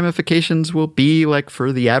huge the ramifications will be like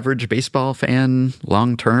for the average baseball fan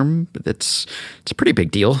long term. But it's a pretty big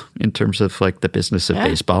deal in terms of like the business of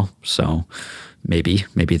baseball. So maybe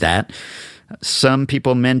that. Some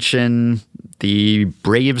people mention the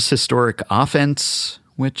Braves' historic offense,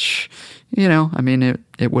 which,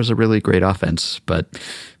 it was a really great offense, but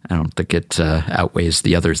I don't think it outweighs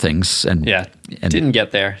the other things. And didn't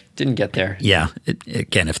get there. Yeah.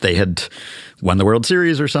 Again, if they had won the World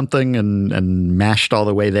Series or something and mashed all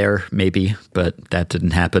the way there, maybe, but that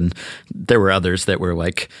didn't happen. There were others that were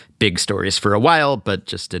like big stories for a while, but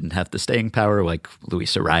just didn't have the staying power, like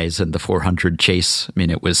Luis Arraez and the 400 chase. I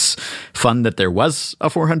mean, it was fun that there was a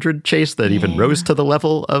 400 chase that even rose to the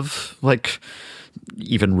level of like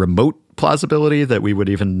even remote plausibility that we would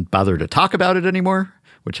even bother to talk about it anymore,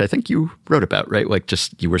 which I think you wrote about, right? Like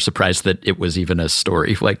just you were surprised that it was even a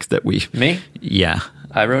story like that we... Me? Yeah.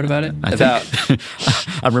 I wrote about it?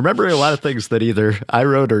 I'm remembering a lot of things that either I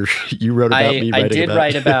wrote or you wrote about me writing about. I did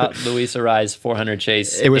write about Luis Arraez 400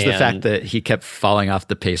 chase. It was the fact that he kept falling off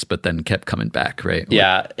the pace but then kept coming back, right?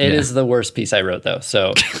 Yeah, it is the worst piece I wrote though.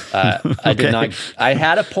 So I did not... I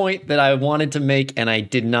had a point that I wanted to make and I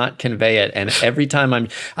did not convey it. And every time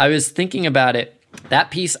I was thinking about it,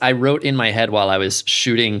 that piece I wrote in my head while I was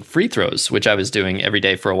shooting free throws, which I was doing every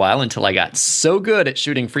day for a while until I got so good at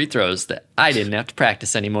shooting free throws that I didn't have to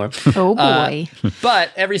practice anymore. Oh, boy.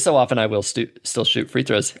 But every so often I will still shoot free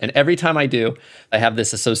throws. And every time I do, I have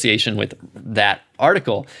this association with that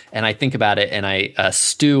article. And I think about it and I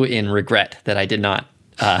stew in regret that I did not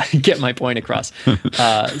get my point across.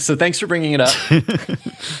 So thanks for bringing it up.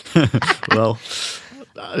 Well...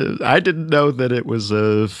 I didn't know that it was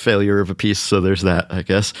a failure of a piece, so there's that, I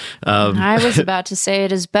guess. I was about to say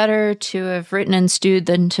it is better to have written and stewed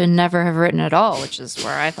than to never have written at all, which is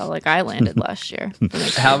where I felt like I landed last year.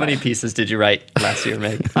 How many pieces did you write last year,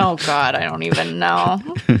 Meg? Oh, God, I don't even know.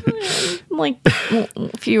 Like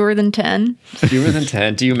fewer than 10. Fewer than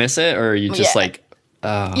 10? Do you miss it, or are you just like...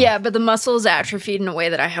 Yeah, but the muscle is atrophied in a way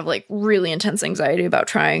that I have like really intense anxiety about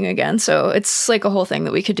trying again. So it's like a whole thing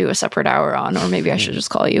that we could do a separate hour on, or maybe I should just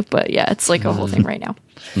call you. But yeah, it's like a whole thing right now.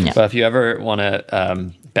 Yeah. Well, if you ever want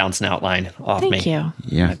to bounce an outline off me. Thank you.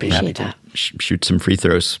 Yeah, I'd be happy to. Shoot some free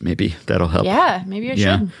throws. Maybe that'll help. Yeah, maybe I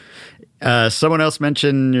should. Someone else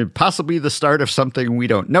mentioned possibly the start of something we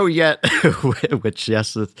don't know yet, which,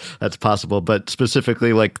 yes, that's possible. But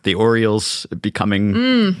specifically like the Orioles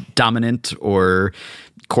becoming dominant or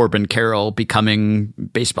Corbin Carroll becoming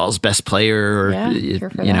baseball's best player. Or,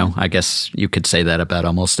 I guess you could say that about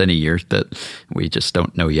almost any year that we just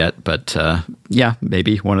don't know yet. But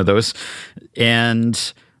maybe one of those.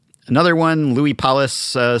 And another one, Louis Paulus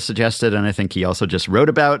suggested, and I think he also just wrote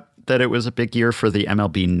about, that it was a big year for the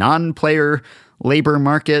MLB non-player labor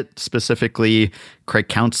market, specifically Craig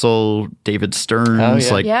Counsell, David Stearns,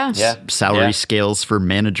 salary scales for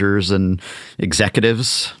managers and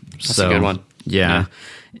executives. That's a good one. Yeah.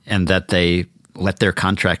 And that they let their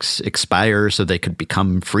contracts expire so they could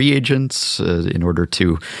become free agents in order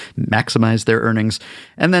to maximize their earnings.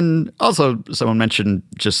 And then also someone mentioned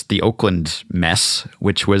just the Oakland mess,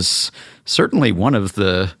 which was certainly one of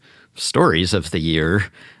the stories of the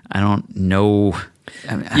year. I don't know.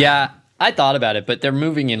 I thought about it, but they're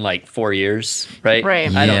moving in like 4 years, right?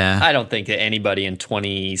 Right. I don't think that anybody in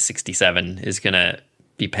 2067 is going to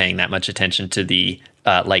be paying that much attention to the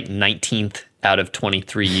 19th out of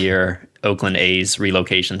 23 year Oakland A's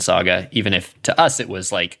relocation saga, even if to us it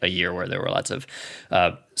was like a year where there were lots of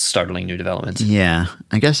startling new developments. Yeah,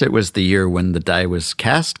 I guess it was the year when the die was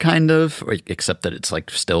cast, kind of, except that it's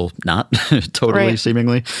like still not totally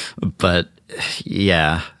seemingly. But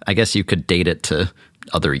yeah, I guess you could date it to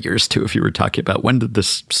other years too if you were talking about when did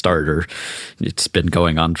this start, or it's been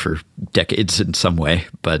going on for decades in some way.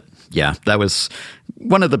 But yeah, that was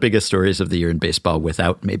one of the biggest stories of the year in baseball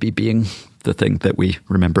without maybe being the thing that we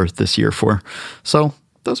remember this year for. So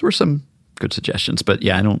those were some good suggestions. But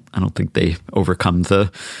yeah, I don't think they overcome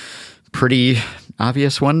the pretty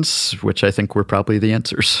obvious ones, which I think were probably the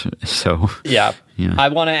answers. So yeah. I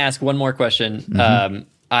want to ask one more question.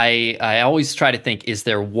 I always try to think, is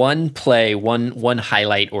there one play, one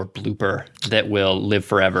highlight or blooper that will live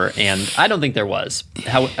forever? And I don't think there was.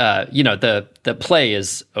 How the play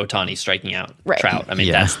is Ohtani striking out Trout. I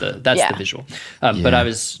mean, that's the visual. But I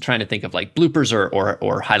was trying to think of like bloopers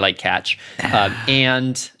or highlight catch.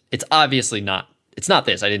 And it's obviously not. It's not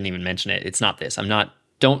this. I didn't even mention it. It's not this.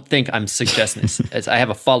 Don't think I'm suggesting this. I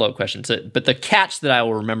have a follow-up question. But the catch that I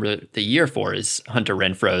will remember the year for is Hunter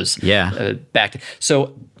Renfroe's back.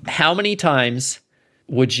 So how many times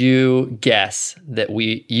would you guess that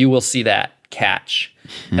you will see that catch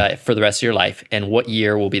for the rest of your life? And what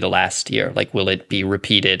year will be the last year? Like, will it be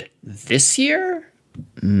repeated this year?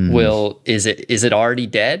 Is it already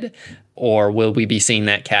dead? Or will we be seeing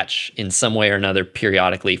that catch in some way or another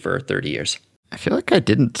periodically for 30 years? I feel like I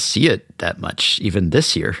didn't see it that much even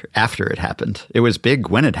this year after it happened. It was big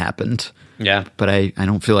when it happened. Yeah. But I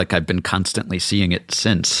don't feel like I've been constantly seeing it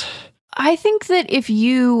since. I think that if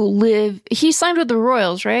you he signed with the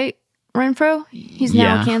Royals, right? Renfroe? He's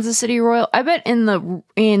now a Kansas City Royal. I bet in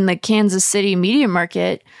the Kansas City media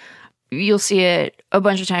market, you'll see it a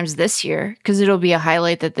bunch of times this year because it'll be a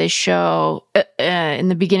highlight that they show in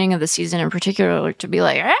the beginning of the season in particular to be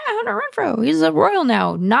like, Hunter Renfroe, he's a Royal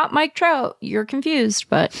now, not Mike Trout. You're confused,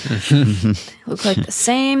 but look like the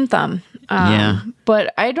same thumb.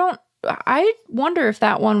 But I wonder if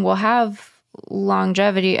that one will have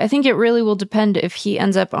longevity. I think it really will depend if he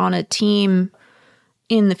ends up on a team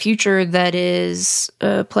in the future that is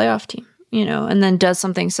a playoff team. And then does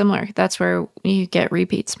something similar. That's where you get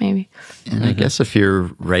repeats, maybe. And I guess if you're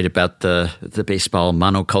right about the baseball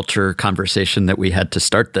monoculture conversation that we had to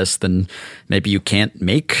start this, then maybe you can't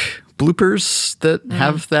make bloopers that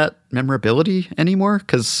have that memorability anymore,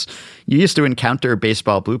 because you used to encounter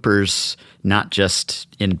baseball bloopers not just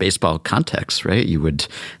in baseball context, right? You would,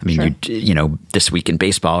 This Week in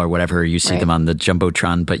Baseball or whatever, you see them on the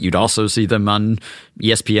Jumbotron, but you'd also see them on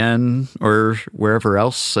ESPN or wherever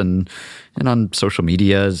else, and on social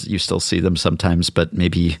media, you still see them sometimes, but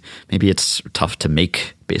maybe it's tough to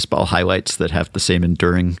make baseball highlights that have the same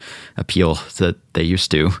enduring appeal that they used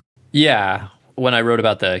to. Yeah. When I wrote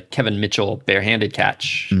about the Kevin Mitchell barehanded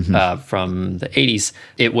catch from the 80s,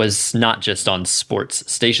 it was not just on sports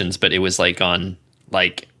stations, but it was like on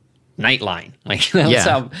Nightline. Like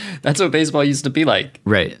that's what baseball used to be like.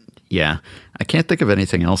 Right. Yeah. I can't think of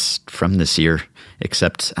anything else from this year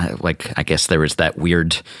except I guess there was that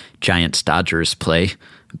weird Giants-Dodgers play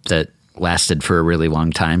that lasted for a really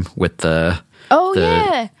long time with the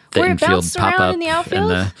where it bounced around in the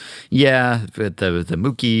outfield? And the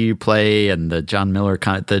Mookie play and the John Miller,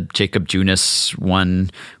 the Jacob Junis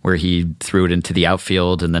one where he threw it into the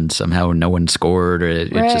outfield and then somehow no one scored. Or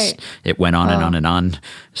it went on and on and on.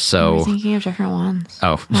 So I'm thinking of different ones.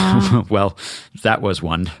 Oh, wow. Well, that was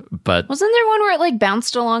one. But wasn't there one where it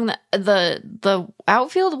bounced along the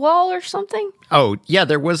outfield wall or something? Oh yeah,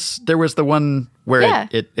 there was the one where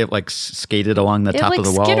it skated along the top of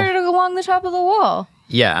the wall. It skittered along the top of the wall.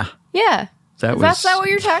 Yeah. Yeah. That's not what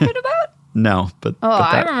you're talking about? No, but...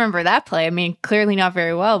 I remember that play. I mean, clearly not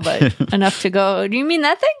very well, but enough to go, do you mean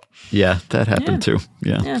that thing? Yeah, that happened too.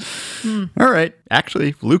 Yeah. All right.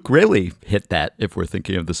 Actually, Luke Raley hit that, if we're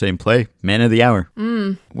thinking of the same play. Man of the hour.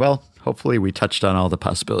 Well, hopefully we touched on all the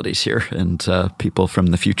possibilities here, and people from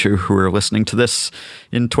the future who are listening to this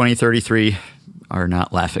in 2033 are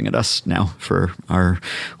not laughing at us now for our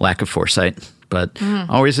lack of foresight. But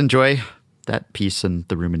always enjoy that piece and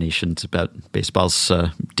the ruminations about baseball's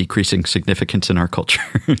decreasing significance in our culture,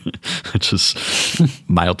 which is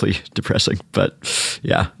mildly depressing. But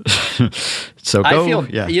yeah, so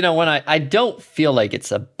when I don't feel like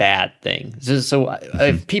it's a bad thing. So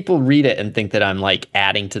if people read it and think that I'm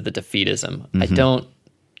adding to the defeatism, I don't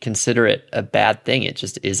consider it a bad thing. It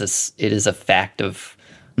just is it is a fact of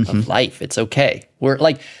life. It's okay.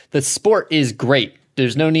 The sport is great.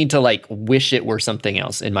 There's no need to wish it were something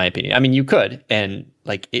else, in my opinion. I mean, you could, and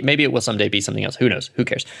maybe it will someday be something else. Who knows? Who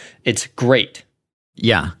cares? It's great.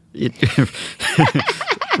 Yeah.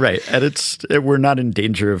 Right. And we're not in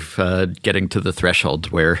danger of getting to the threshold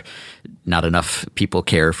where not enough people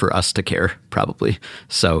care for us to care, probably.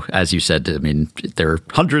 So, as you said, I mean, there are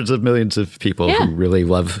hundreds of millions of people who really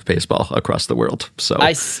love baseball across the world. So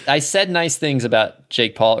I said nice things about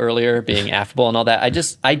Jake Paul earlier, being affable and all that.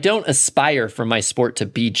 I don't aspire for my sport to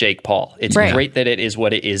be Jake Paul. It's great that it is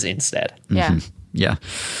what it is instead. Yeah. Yeah.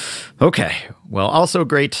 Okay. Well, also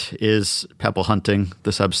great is Pebble Hunting,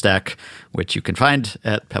 the Substack, which you can find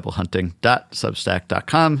at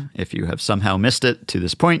pebblehunting.substack.com. If you have somehow missed it to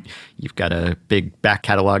this point, you've got a big back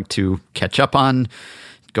catalog to catch up on.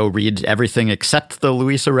 Go read everything except the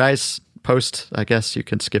Louisa Rice post. I guess you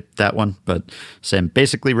can skip that one. But Sam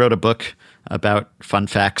basically wrote a book about fun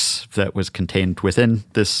facts that was contained within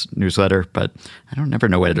this newsletter, but I don't never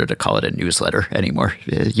know whether to call it a newsletter anymore.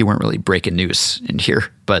 You weren't really breaking news in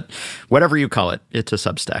here, but whatever you call it, it's a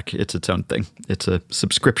Substack. It's its own thing. It's a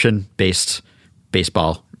subscription-based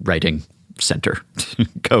baseball writing center.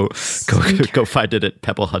 Go find it at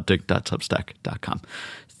pebblehunting.substack.com.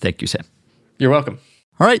 Thank you, Sam. You're welcome.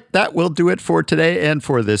 All right, that will do it for today and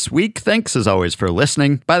for this week. Thanks, as always, for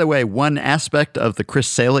listening. By the way, one aspect of the Chris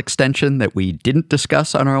Sale extension that we didn't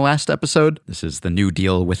discuss on our last episode, this is the new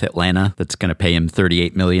deal with Atlanta that's going to pay him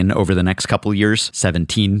 $38 million over the next couple years,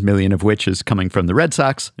 $17 million of which is coming from the Red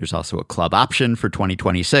Sox. There's also a club option for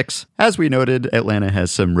 2026. As we noted, Atlanta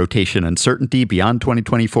has some rotation uncertainty beyond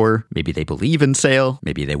 2024. Maybe they believe in Sale.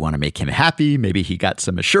 Maybe they want to make him happy. Maybe he got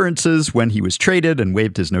some assurances when he was traded and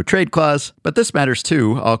waived his no-trade clause. But this matters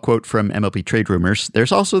too. I'll quote from MLB Trade Rumors,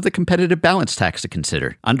 there's also the competitive balance tax to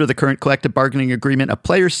consider. Under the current collective bargaining agreement, a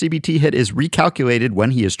player's CBT hit is recalculated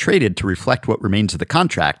when he is traded to reflect what remains of the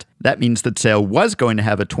contract. That means that Sale was going to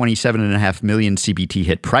have a $27.5 million CBT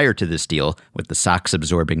hit prior to this deal, with the Sox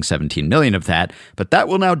absorbing $17 million of that, but that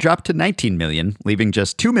will now drop to $19 million, leaving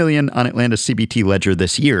just $2 million on Atlanta's CBT ledger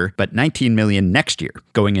this year, but $19 million next year.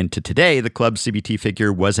 Going into today, the club's CBT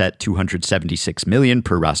figure was at $276 million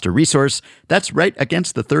per roster resource. That's right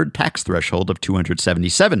against the third tax threshold of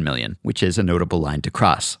 $277 million, which is a notable line to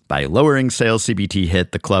cross. By lowering Sale's CBT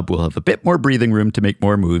hit, the club will have a bit more breathing room to make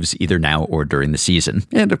more moves either now or during the season.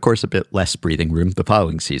 And of course, a bit less breathing room the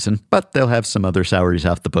following season, but they'll have some other salaries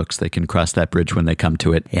off the books. They can cross that bridge when they come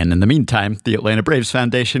to it. And in the meantime, the Atlanta Braves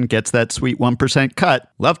Foundation gets that sweet 1%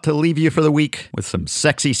 cut. Love to leave you for the week with some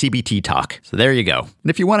sexy CBT talk. So there you go. And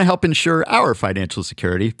if you want to help ensure our financial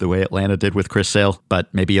security the way Atlanta did with Chris Sale,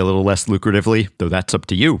 but maybe a little less lucratively, though that's up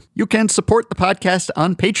to you, you can support the podcast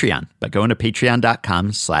on Patreon by going to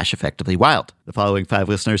patreon.com/effectivelywild. The following 5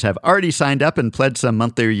 listeners have already signed up and pledged some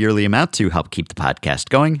monthly or yearly amount to help keep the podcast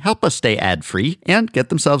going, help us stay ad-free, and get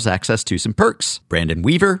themselves access to some perks. Brandon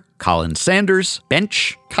Weaver, Colin Sanders,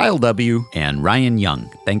 Bench, Kyle W., and Ryan Young.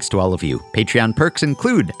 Thanks to all of you. Patreon perks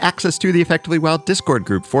include access to the Effectively Wild Discord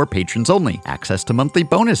group for patrons only, access to monthly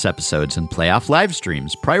bonus episodes and playoff live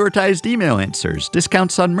streams, prioritized email answers,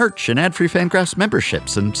 discounts on merch and ad-free Fangraphs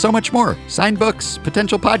memberships, and so much more. Signed books,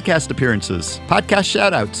 potential podcast appearances, podcast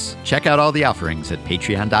shoutouts. Check out all the offerings at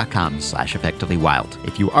patreon.com/effectivelywild.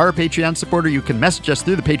 If you are a Patreon supporter, you can message us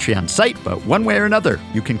through the Patreon site, but one way or another,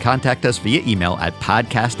 you can contact us via email at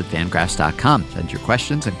podcast@fangraphs.com. Send your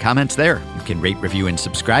questions and comments there. You can rate, review, and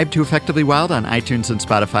subscribe to Effectively Wild on iTunes and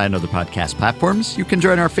Spotify and other podcast platforms. You can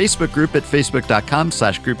join our Facebook group at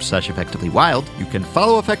facebook.com/group/effectivelywild. You can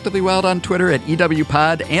follow Effectively Wild on Twitter at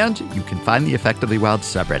EWPod, and you can find the Effectively Wild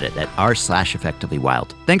subreddit at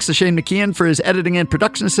r/effectivelywild. Thanks to Shane McKeon for his editing and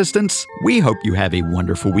production assistance. We hope you have a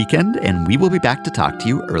wonderful weekend, and we will be back to talk to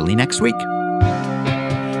you early next week.